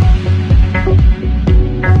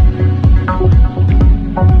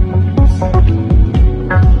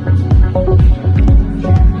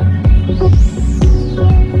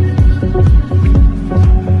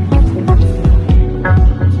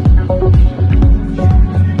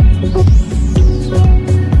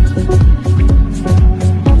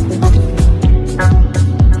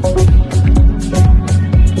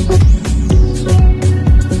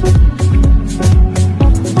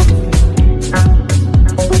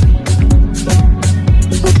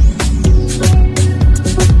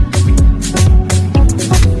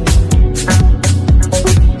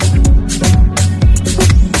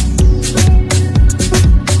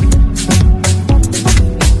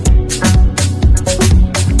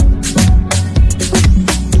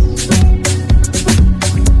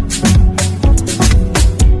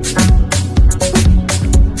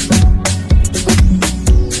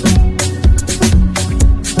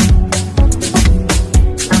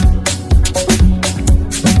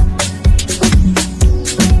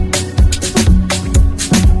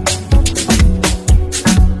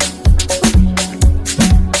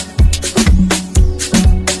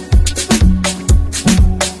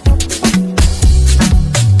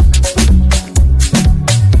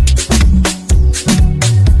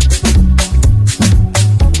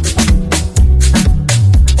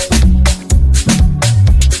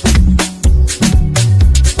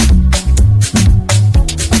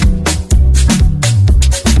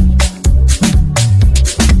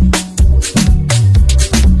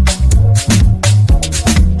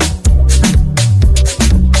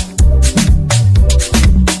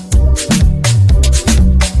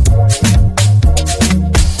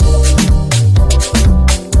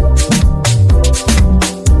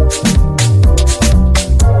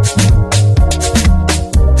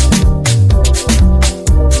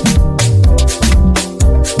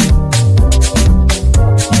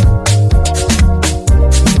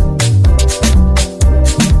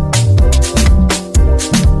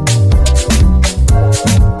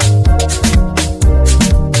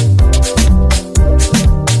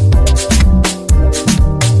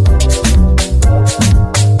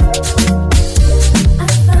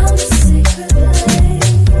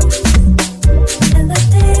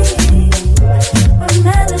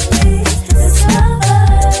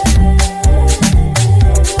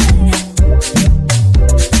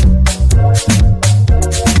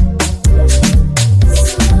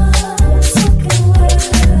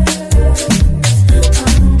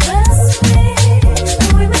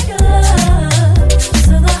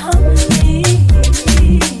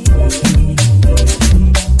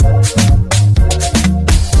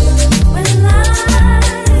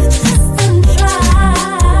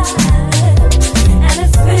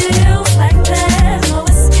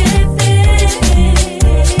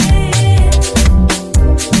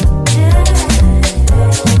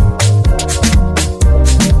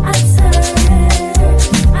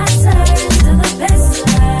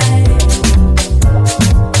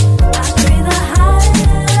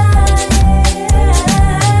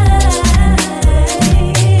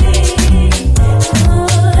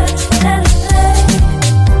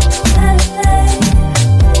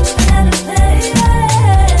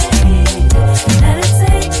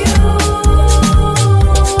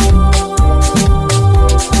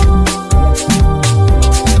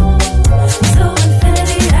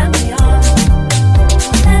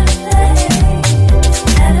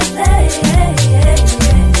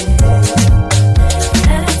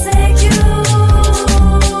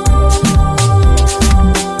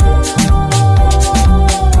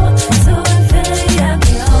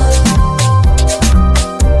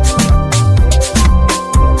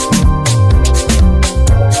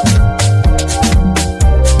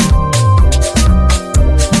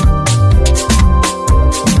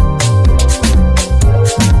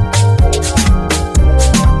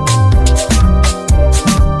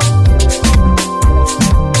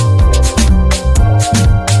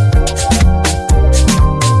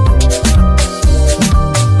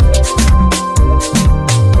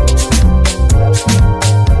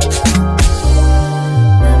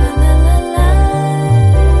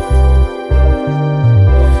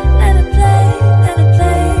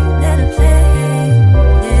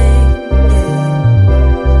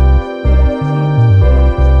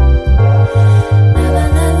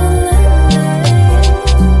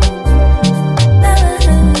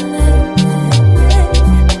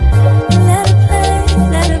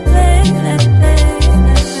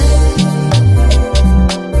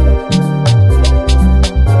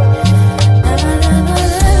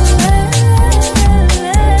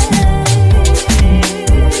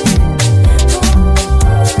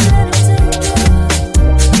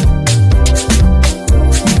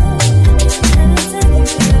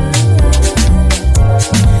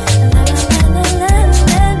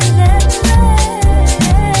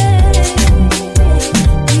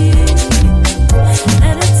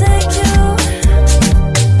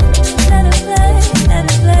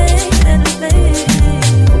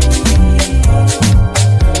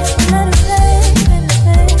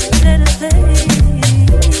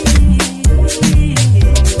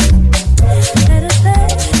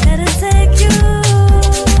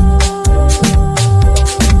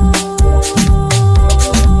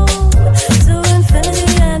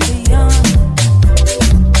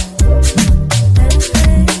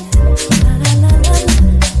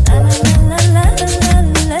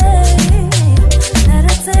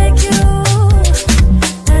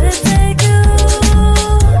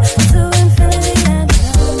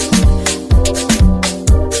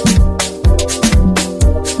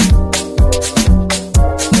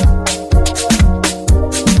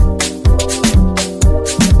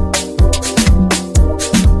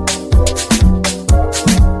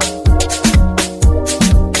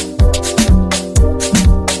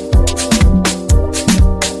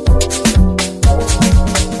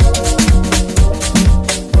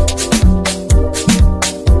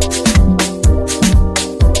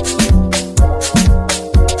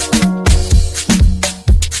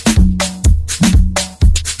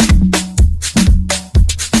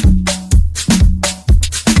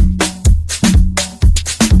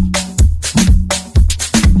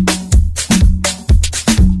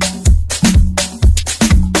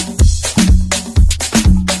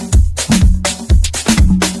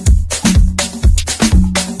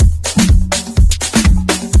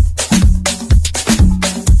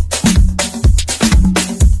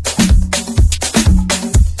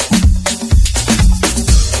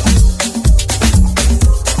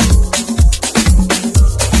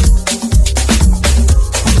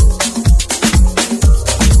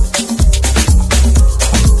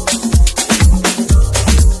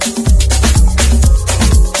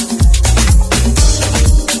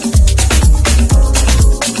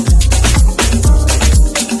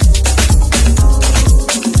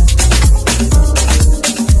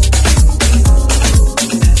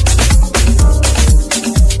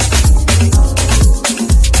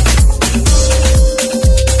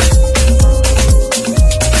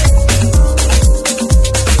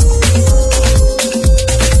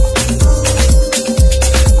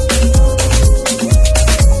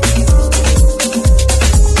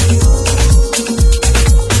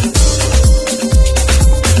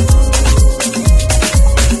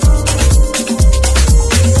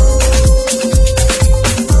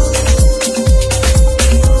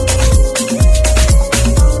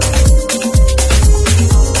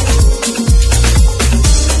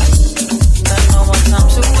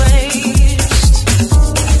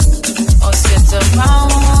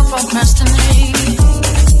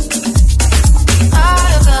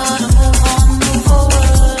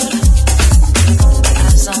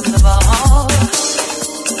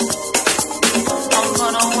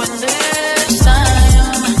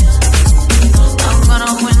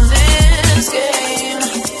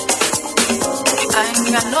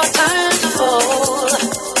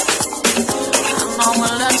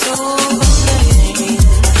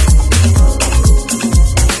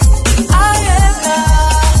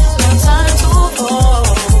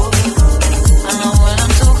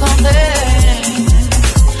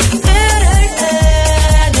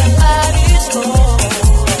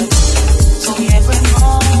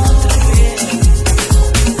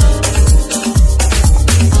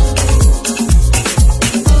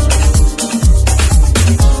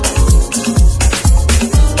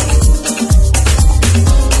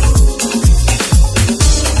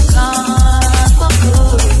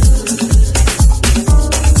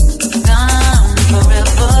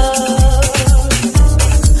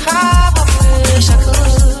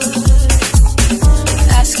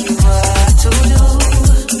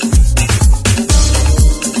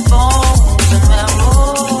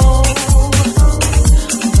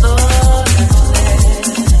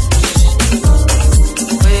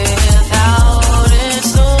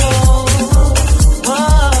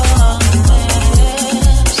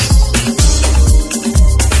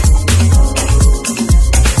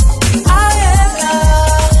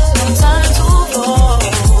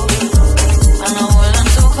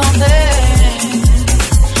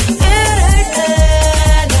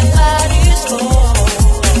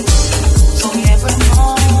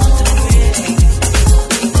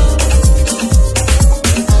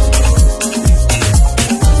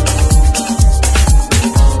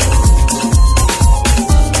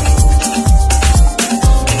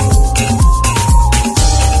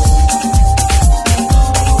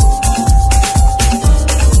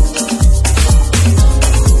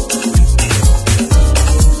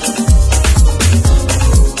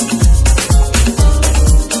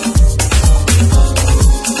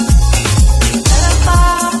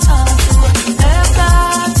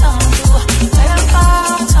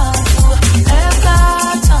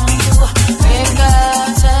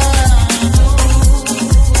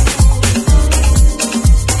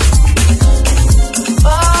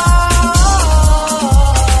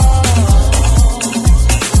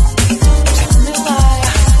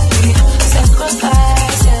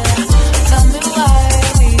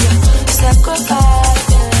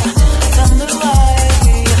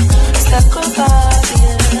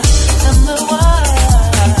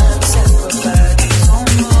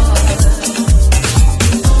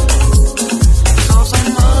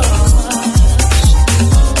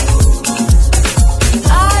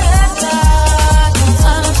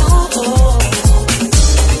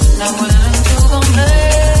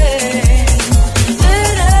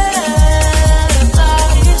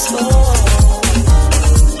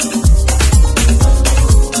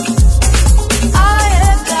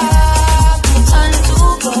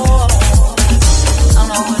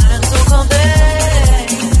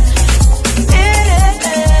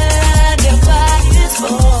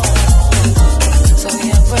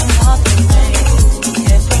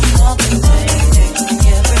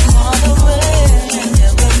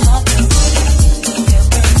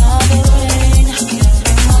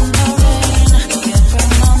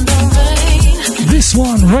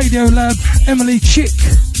 Radio Lab, Emily Chick,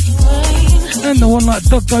 and the one like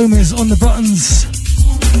Doug Gomez on the buttons.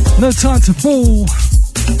 No Time to Fall.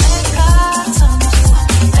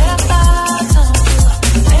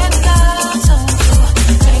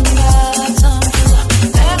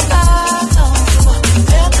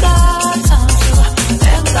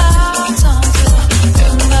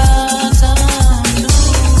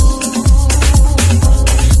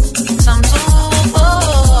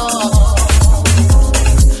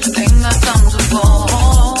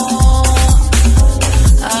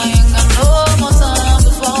 I ain't got no more time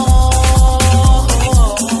to fall.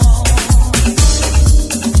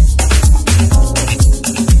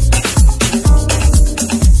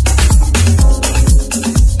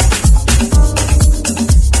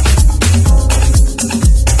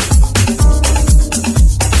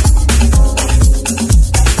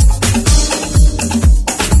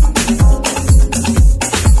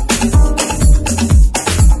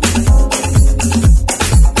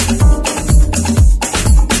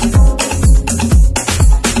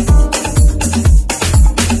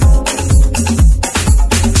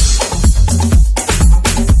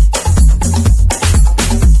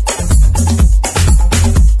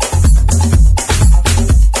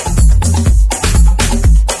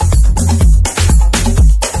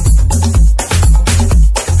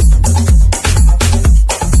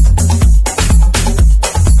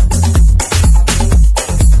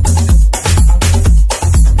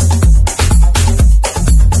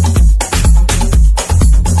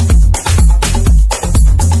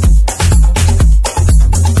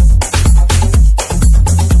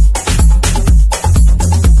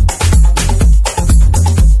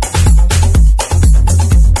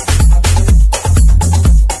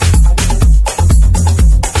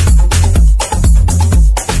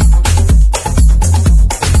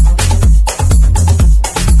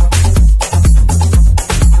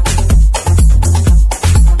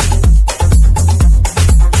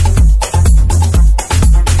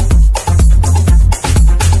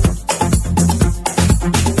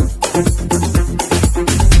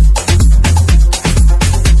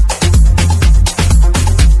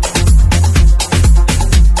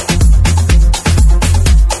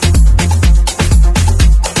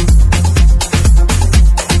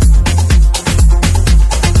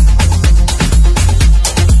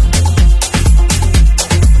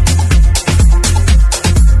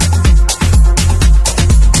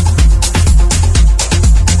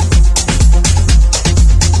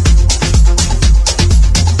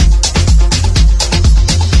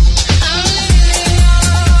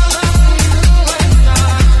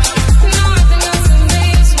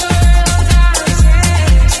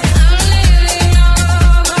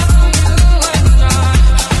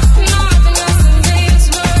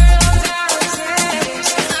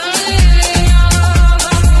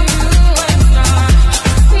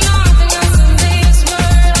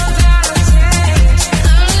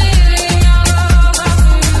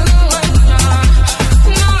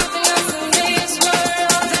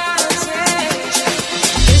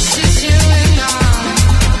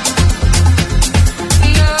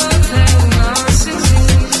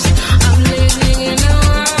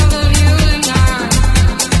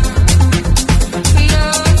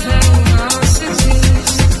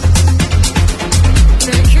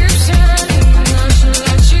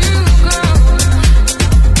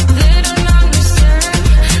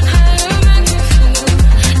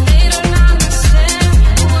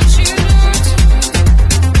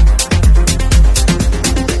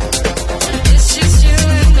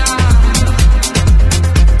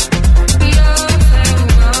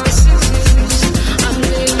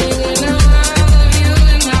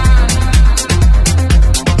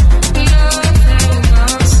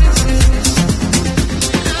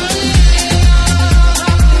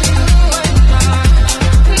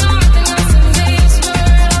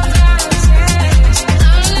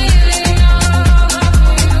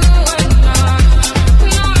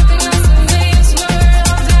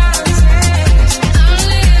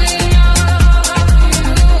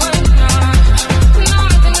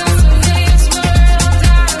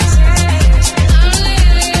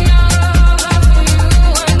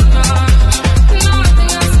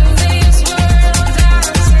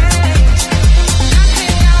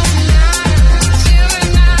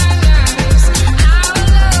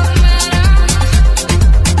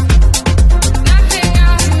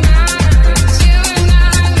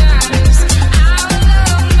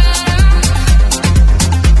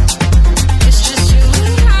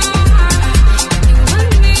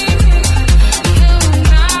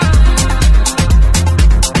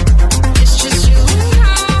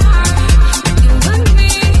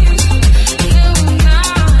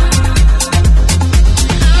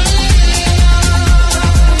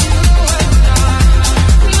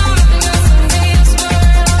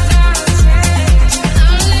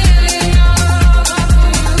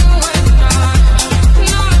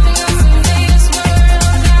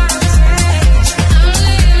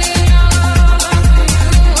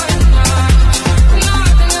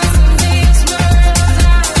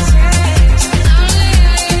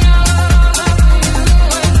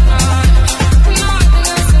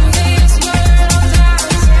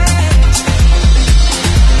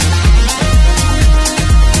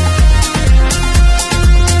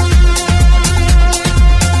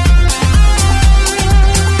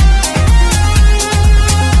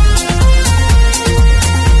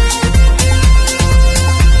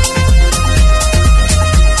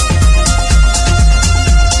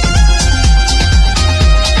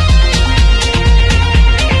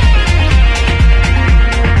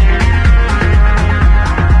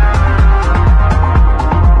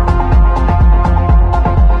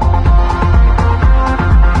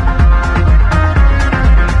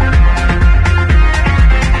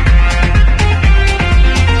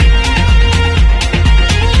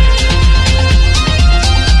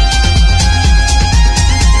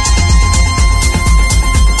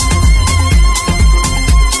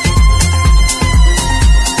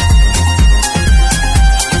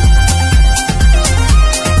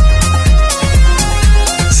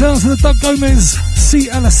 sounds of the Doug Gomez, C.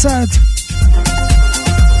 Al Assad.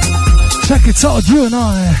 Check it out, you and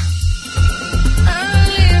I.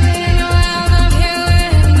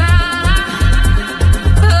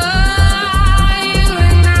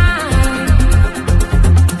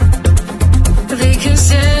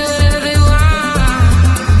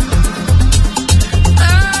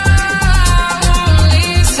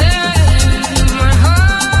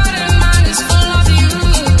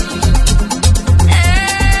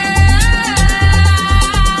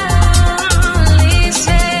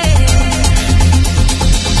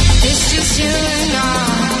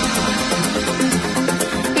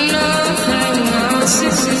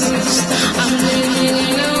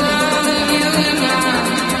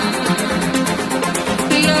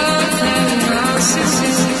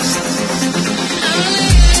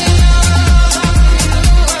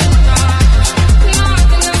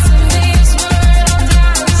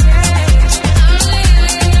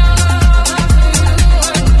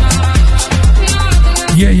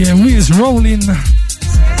 Yeah, we is rolling.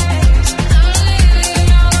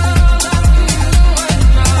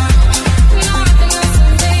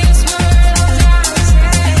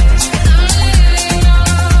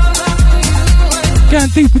 Going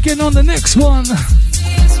deep again on the next one.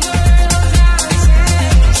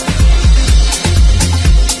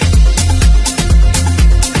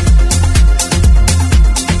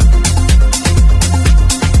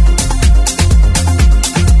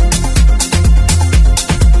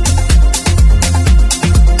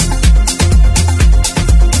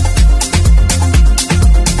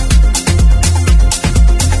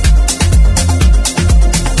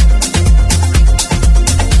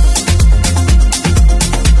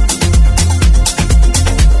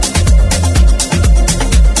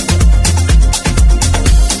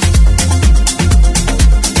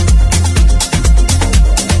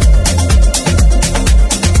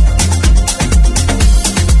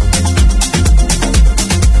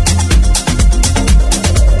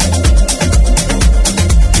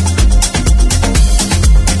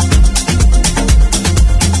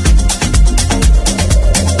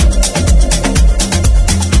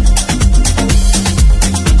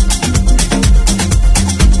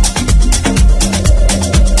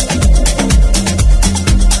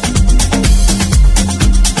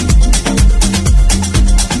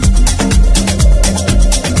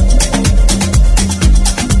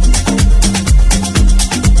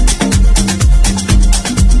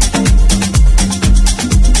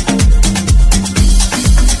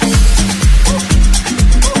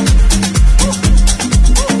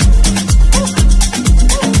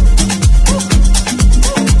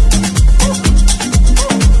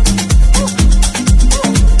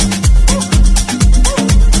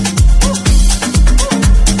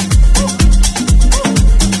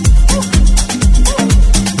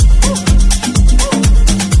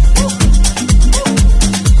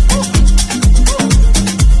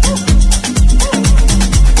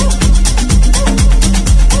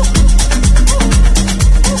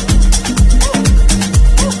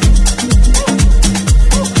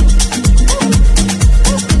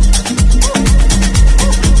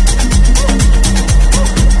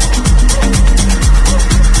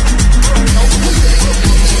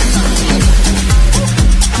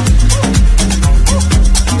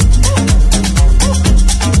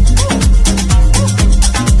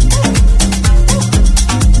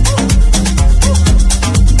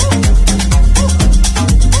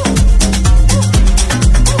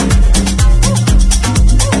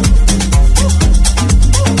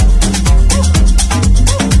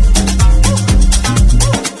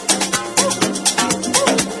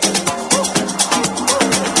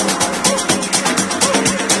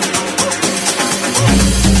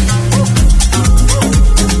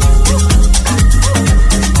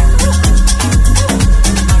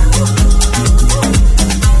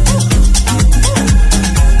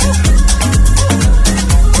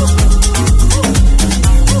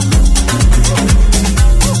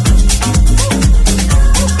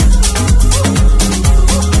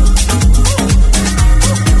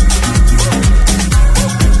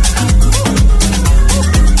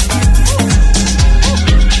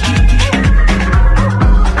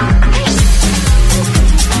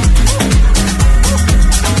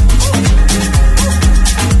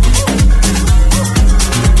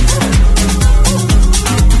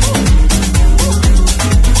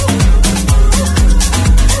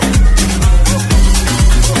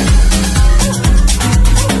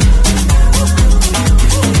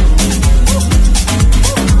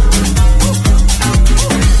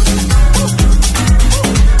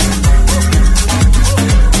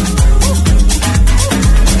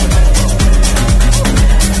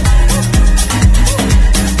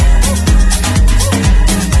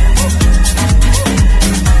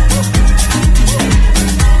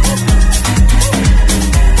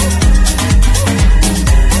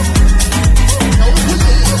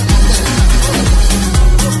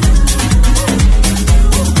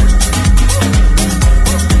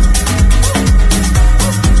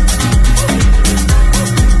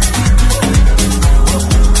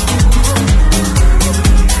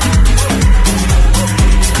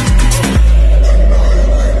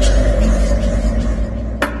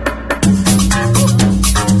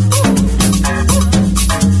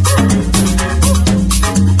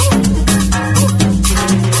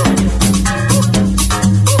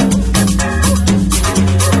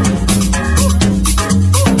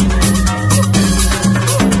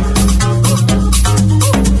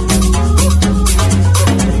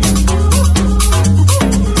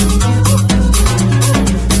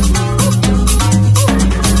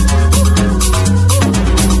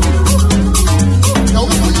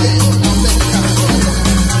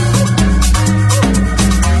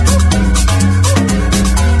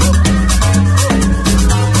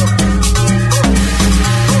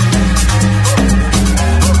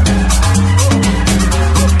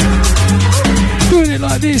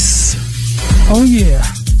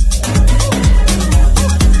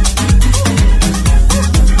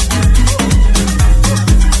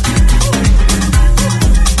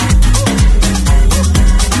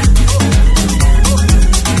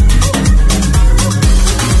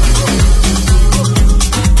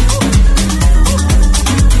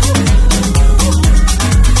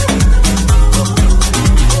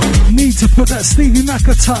 that Stevie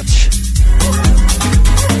Macca touch.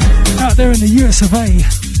 Out there in the US of A.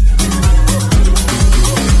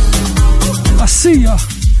 I see ya.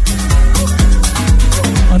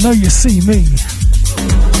 I know you see me.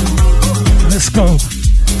 Let's go.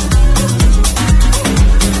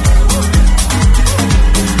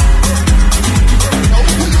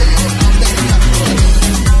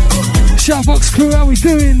 Shoutbox crew, how we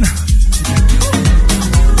doing?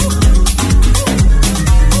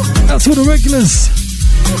 Out to the regulars.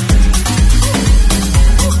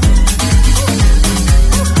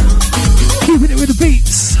 Keeping it with the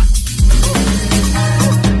beats.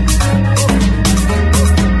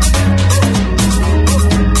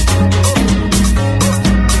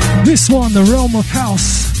 This one, The Realm of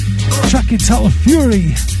House, track entitled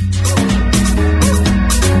Fury.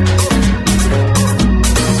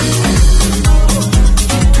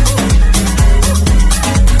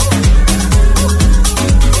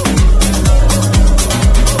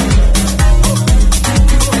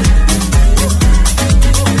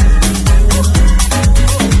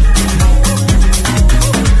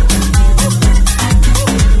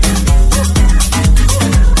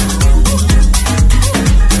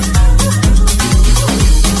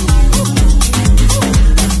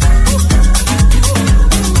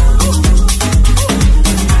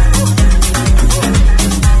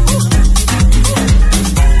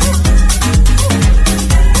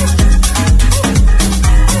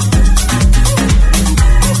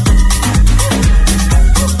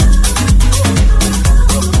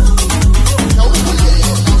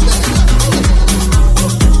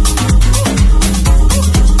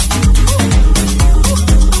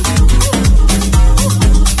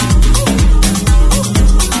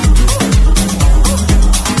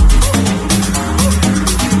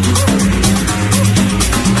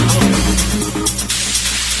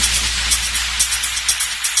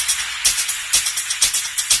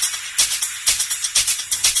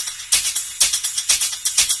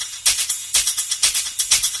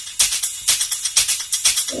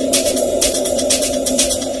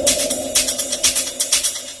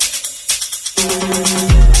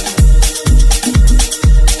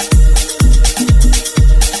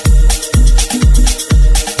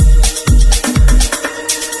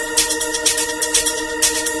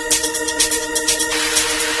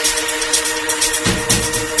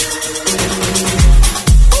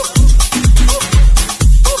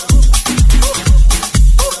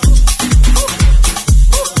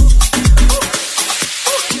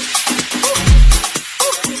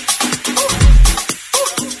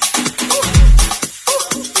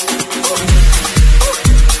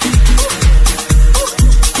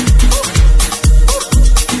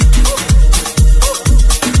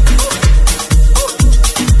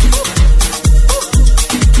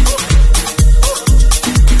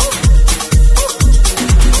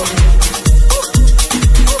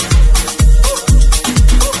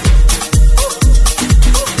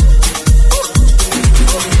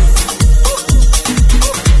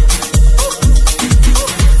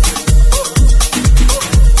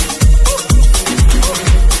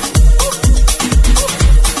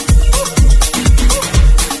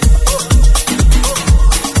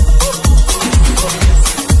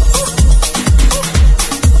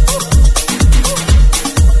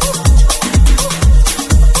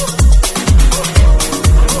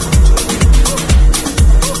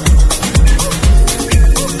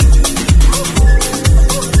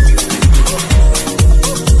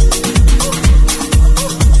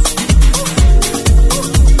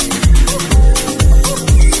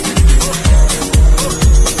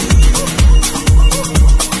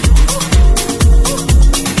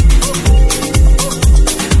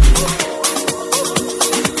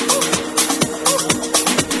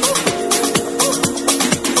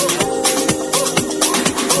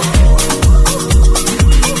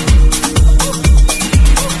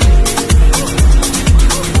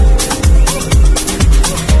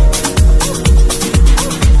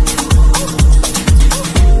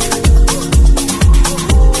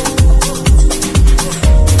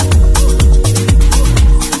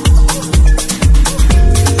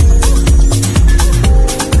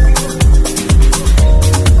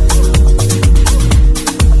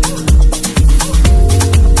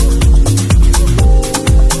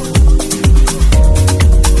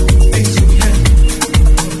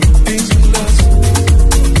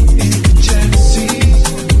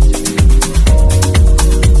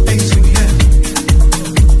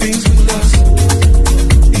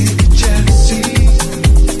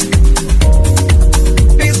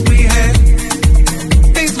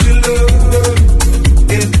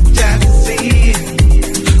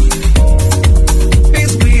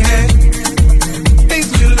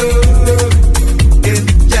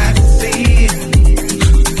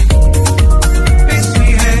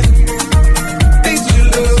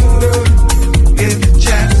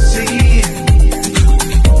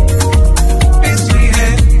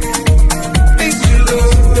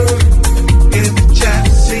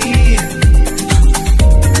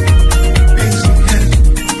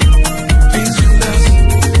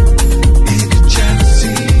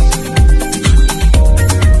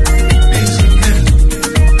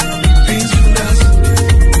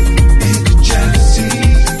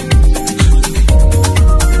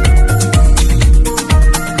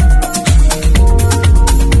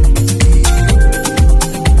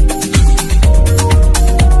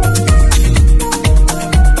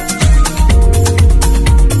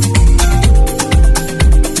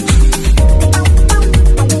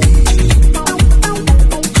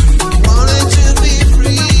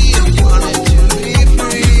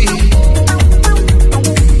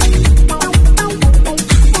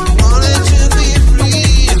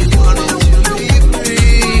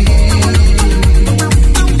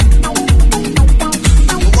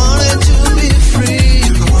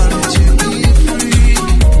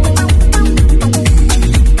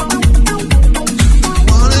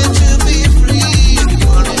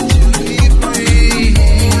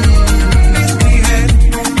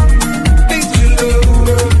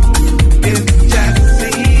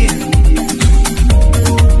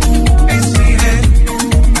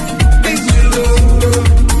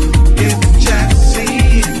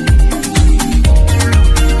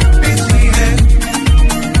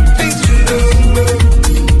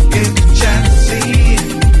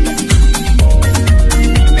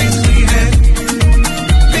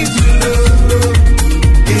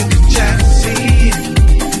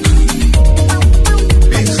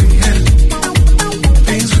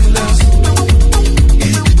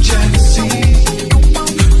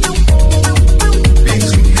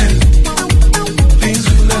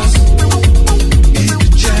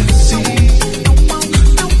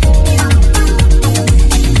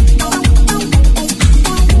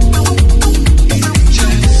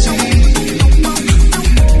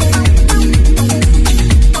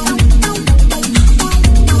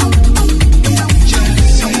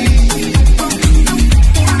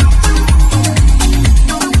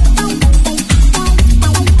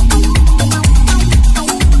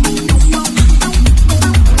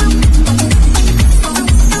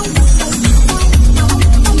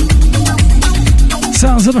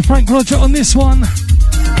 to the Frank Roger on this one.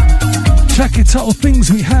 Track entitled Things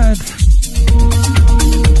We Had.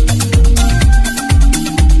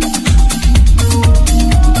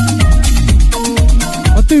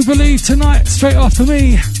 I do believe tonight, straight after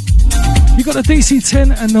me, you got the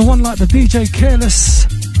DC-10 and the one like the DJ Careless.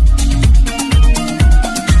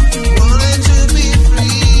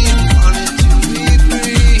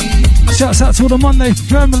 Shouts out to all the Monday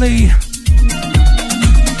family.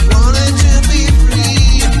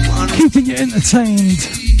 Keeping you entertained.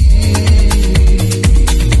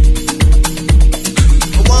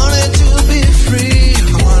 I wanted to be free.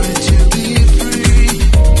 I wanted to be free.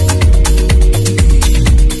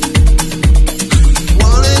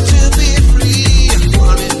 Wanted to be free.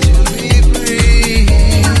 Wanted to be free.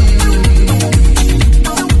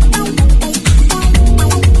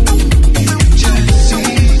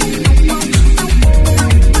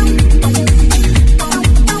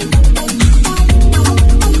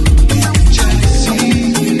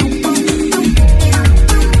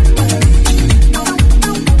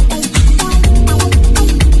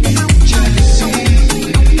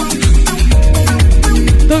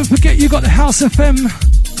 Don't forget you got the House FM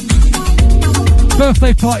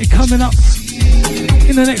birthday party coming up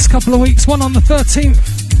in the next couple of weeks. One on the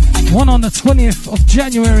 13th, one on the 20th of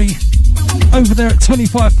January over there at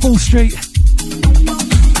 25 Paul Street.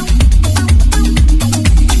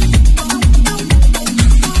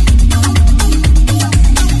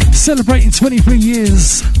 Celebrating 23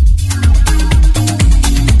 years.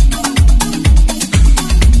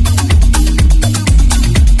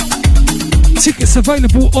 Tickets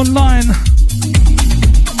available online,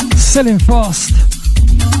 selling fast.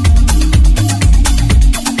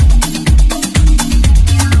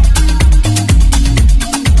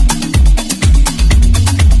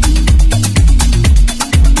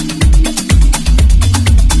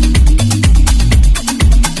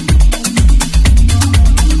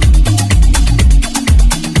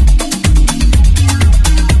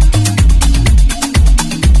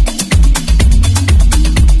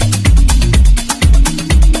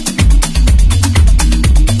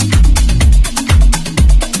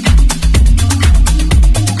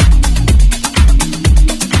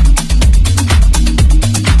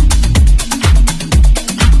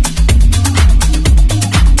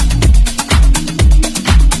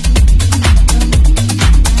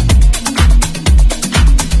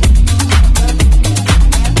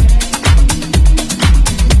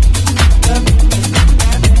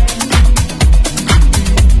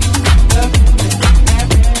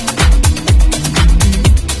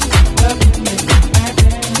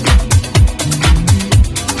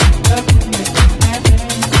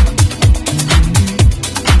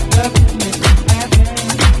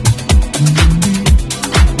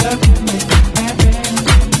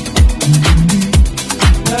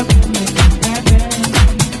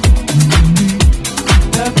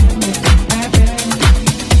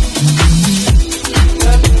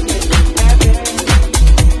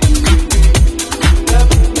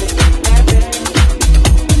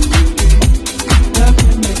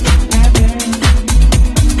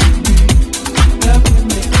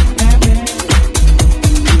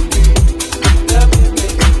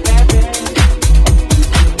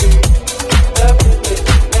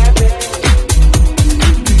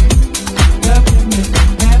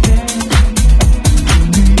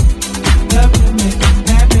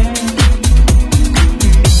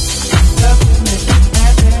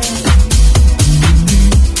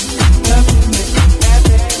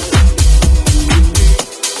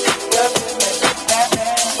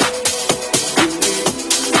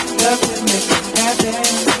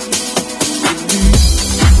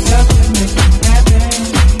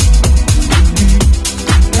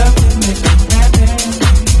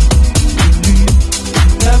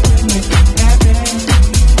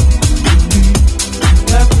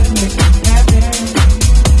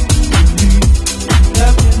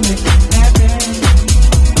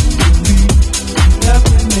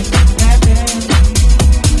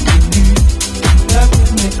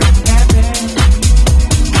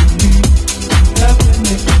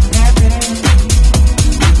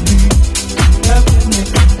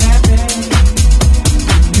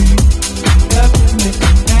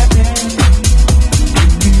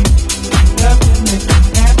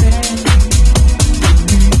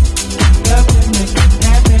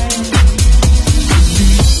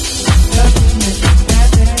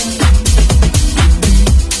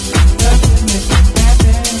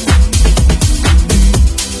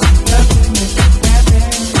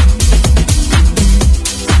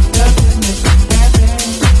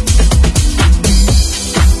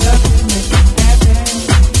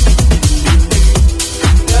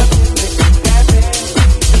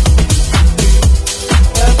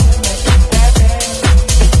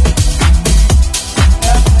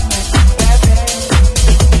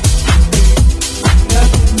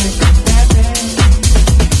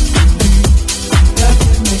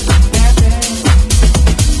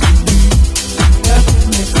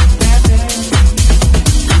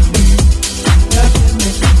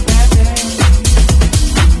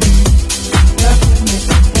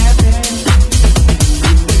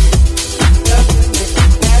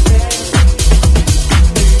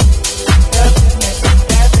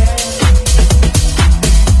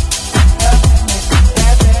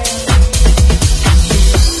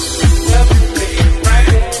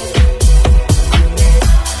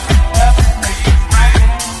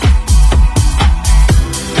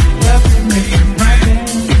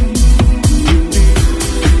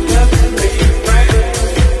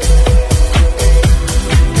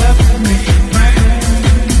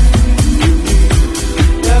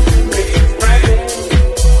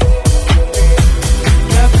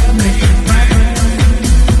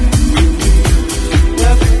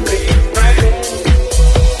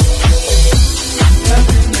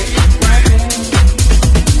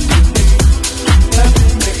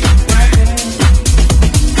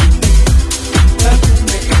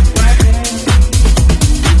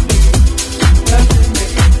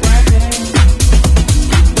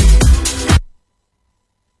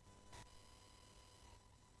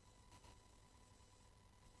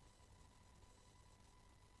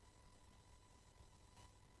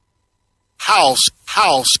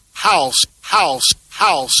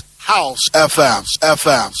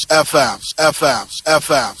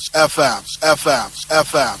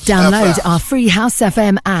 Download our free House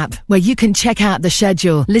FM app where you can check out the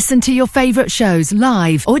schedule, listen to your favourite shows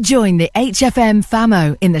live, or join the HFM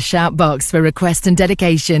FAMO in the shout box for requests and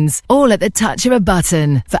dedications, all at the touch of a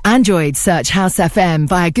button. For Android, search House FM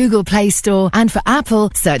via Google Play Store, and for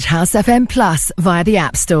Apple, search House FM Plus via the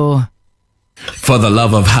App Store. For the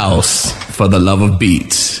love of house, for the love of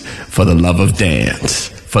beats, for the love of dance,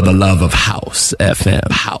 for the love of House FM,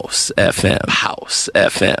 House FM, House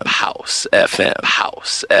FM, House FM,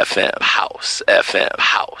 House FM, House FM,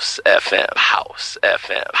 House FM, House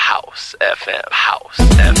FM, House FM, House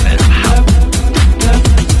FM, House.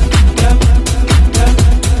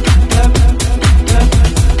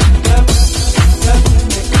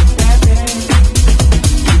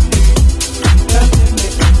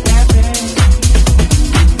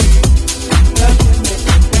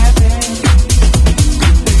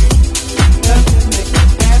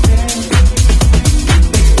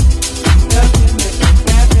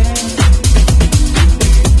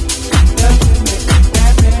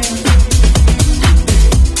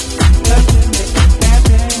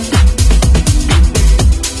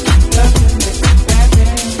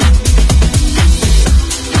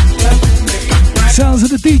 Sounds of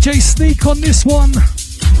the DJ Sneak on this one.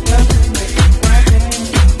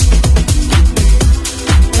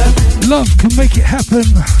 Love can make it happen.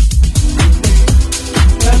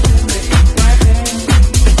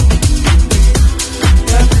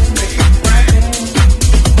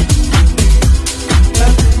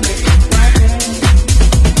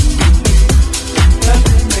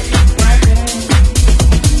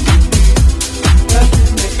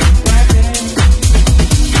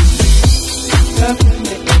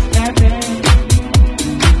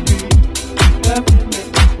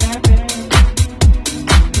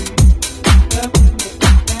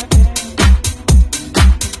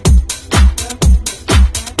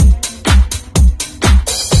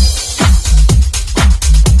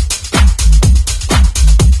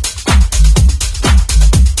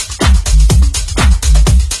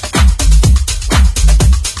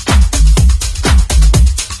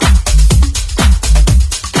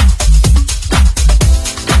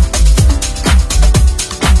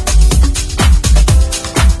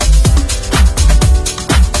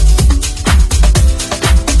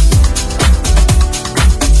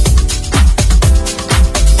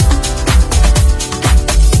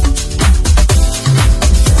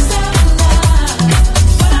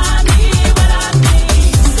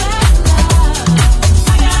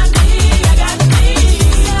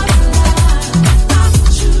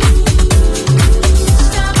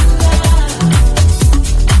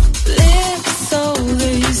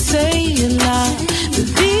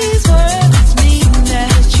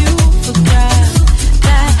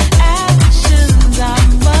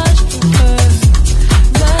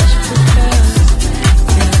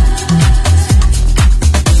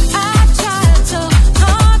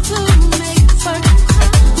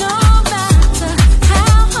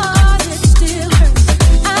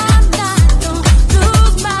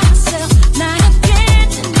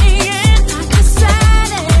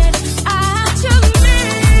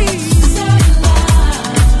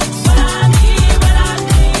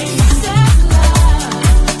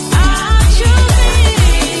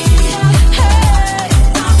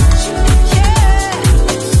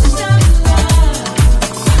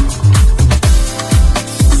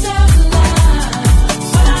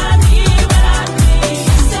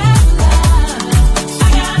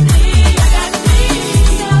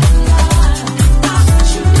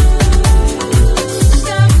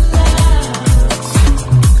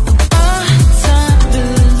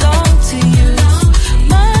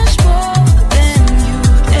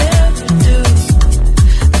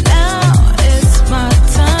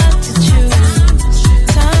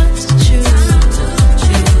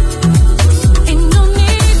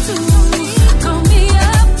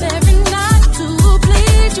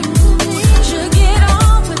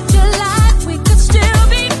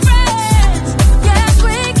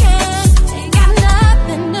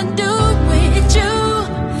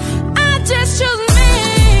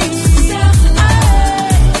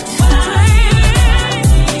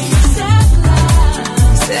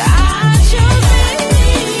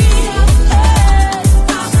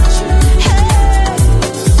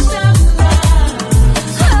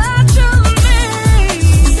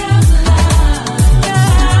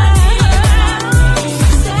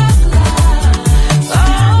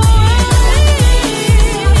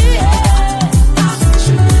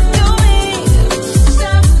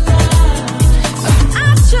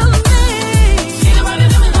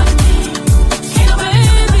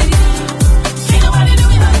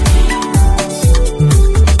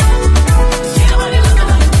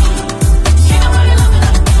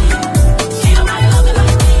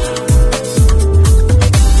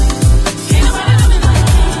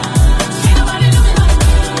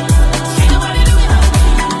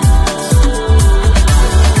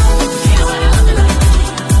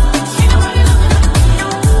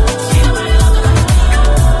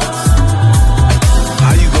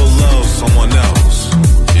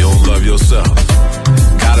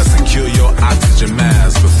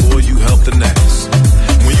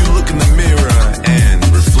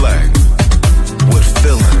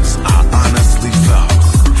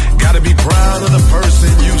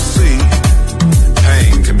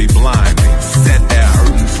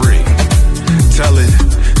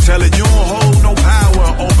 Tell it you don't hold no power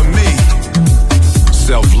over me.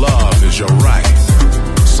 Self-love is your right,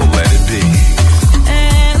 so let it be.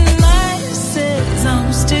 And life says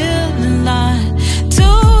I'm still in line to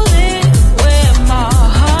live where my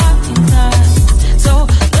heart inclines. So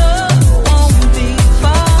love won't be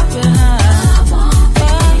far behind.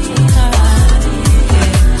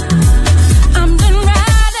 I'm done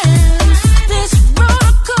riding this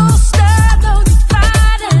roller coaster, though you're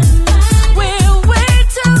fighting. We're way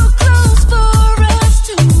too close for us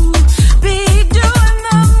to be doing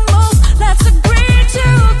the most. Let's agree to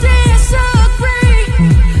disagree.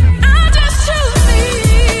 I just choose me.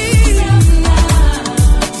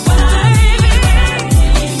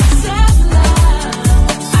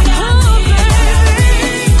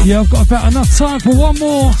 Yeah, I've got about enough time for one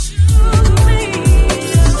more.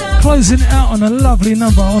 Closing it out on a lovely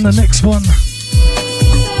number on the next one.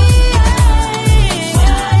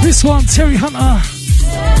 This one, Terry Hunter,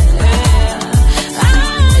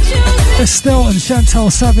 Estelle and Chantal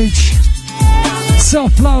Savage.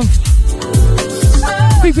 Self-love.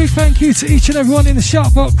 Big thank you to each and everyone in the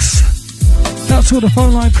shout box. Out to all the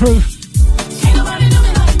phone line crew.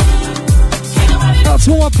 Out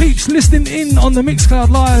to all my peeps listening in on the Mixcloud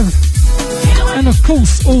Live. And of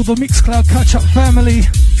course, all the Mixcloud catch-up family.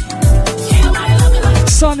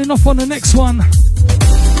 Signing off on the next one.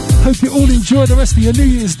 Hope you all enjoy the rest of your New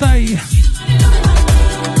Year's Day.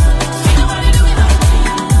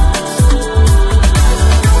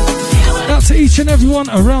 Out to each and everyone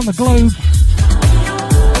around the globe.